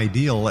create an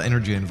ideal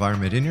energy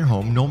environment in your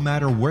home no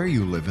matter where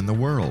you live in the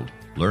world.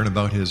 Learn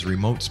about his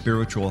remote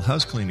spiritual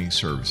house cleaning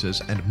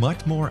services and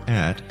much more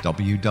at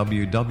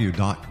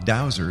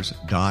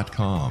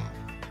www.dowsers.com.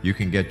 You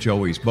can get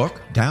Joey's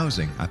book,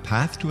 Dowsing, A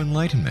Path to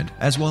Enlightenment,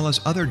 as well as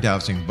other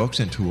dowsing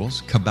books and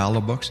tools, Kabbalah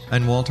books,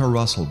 and Walter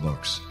Russell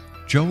books.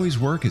 Joey's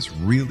work is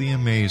really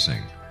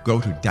amazing.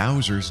 Go to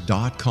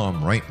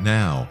dowsers.com right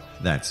now.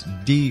 That's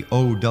DOWSERS.com,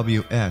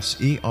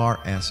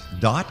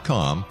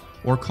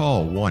 or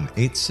call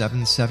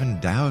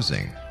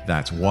 1-877-DOWSING.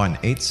 That's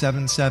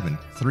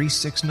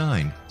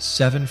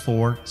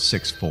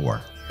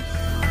 1-877-369-7464.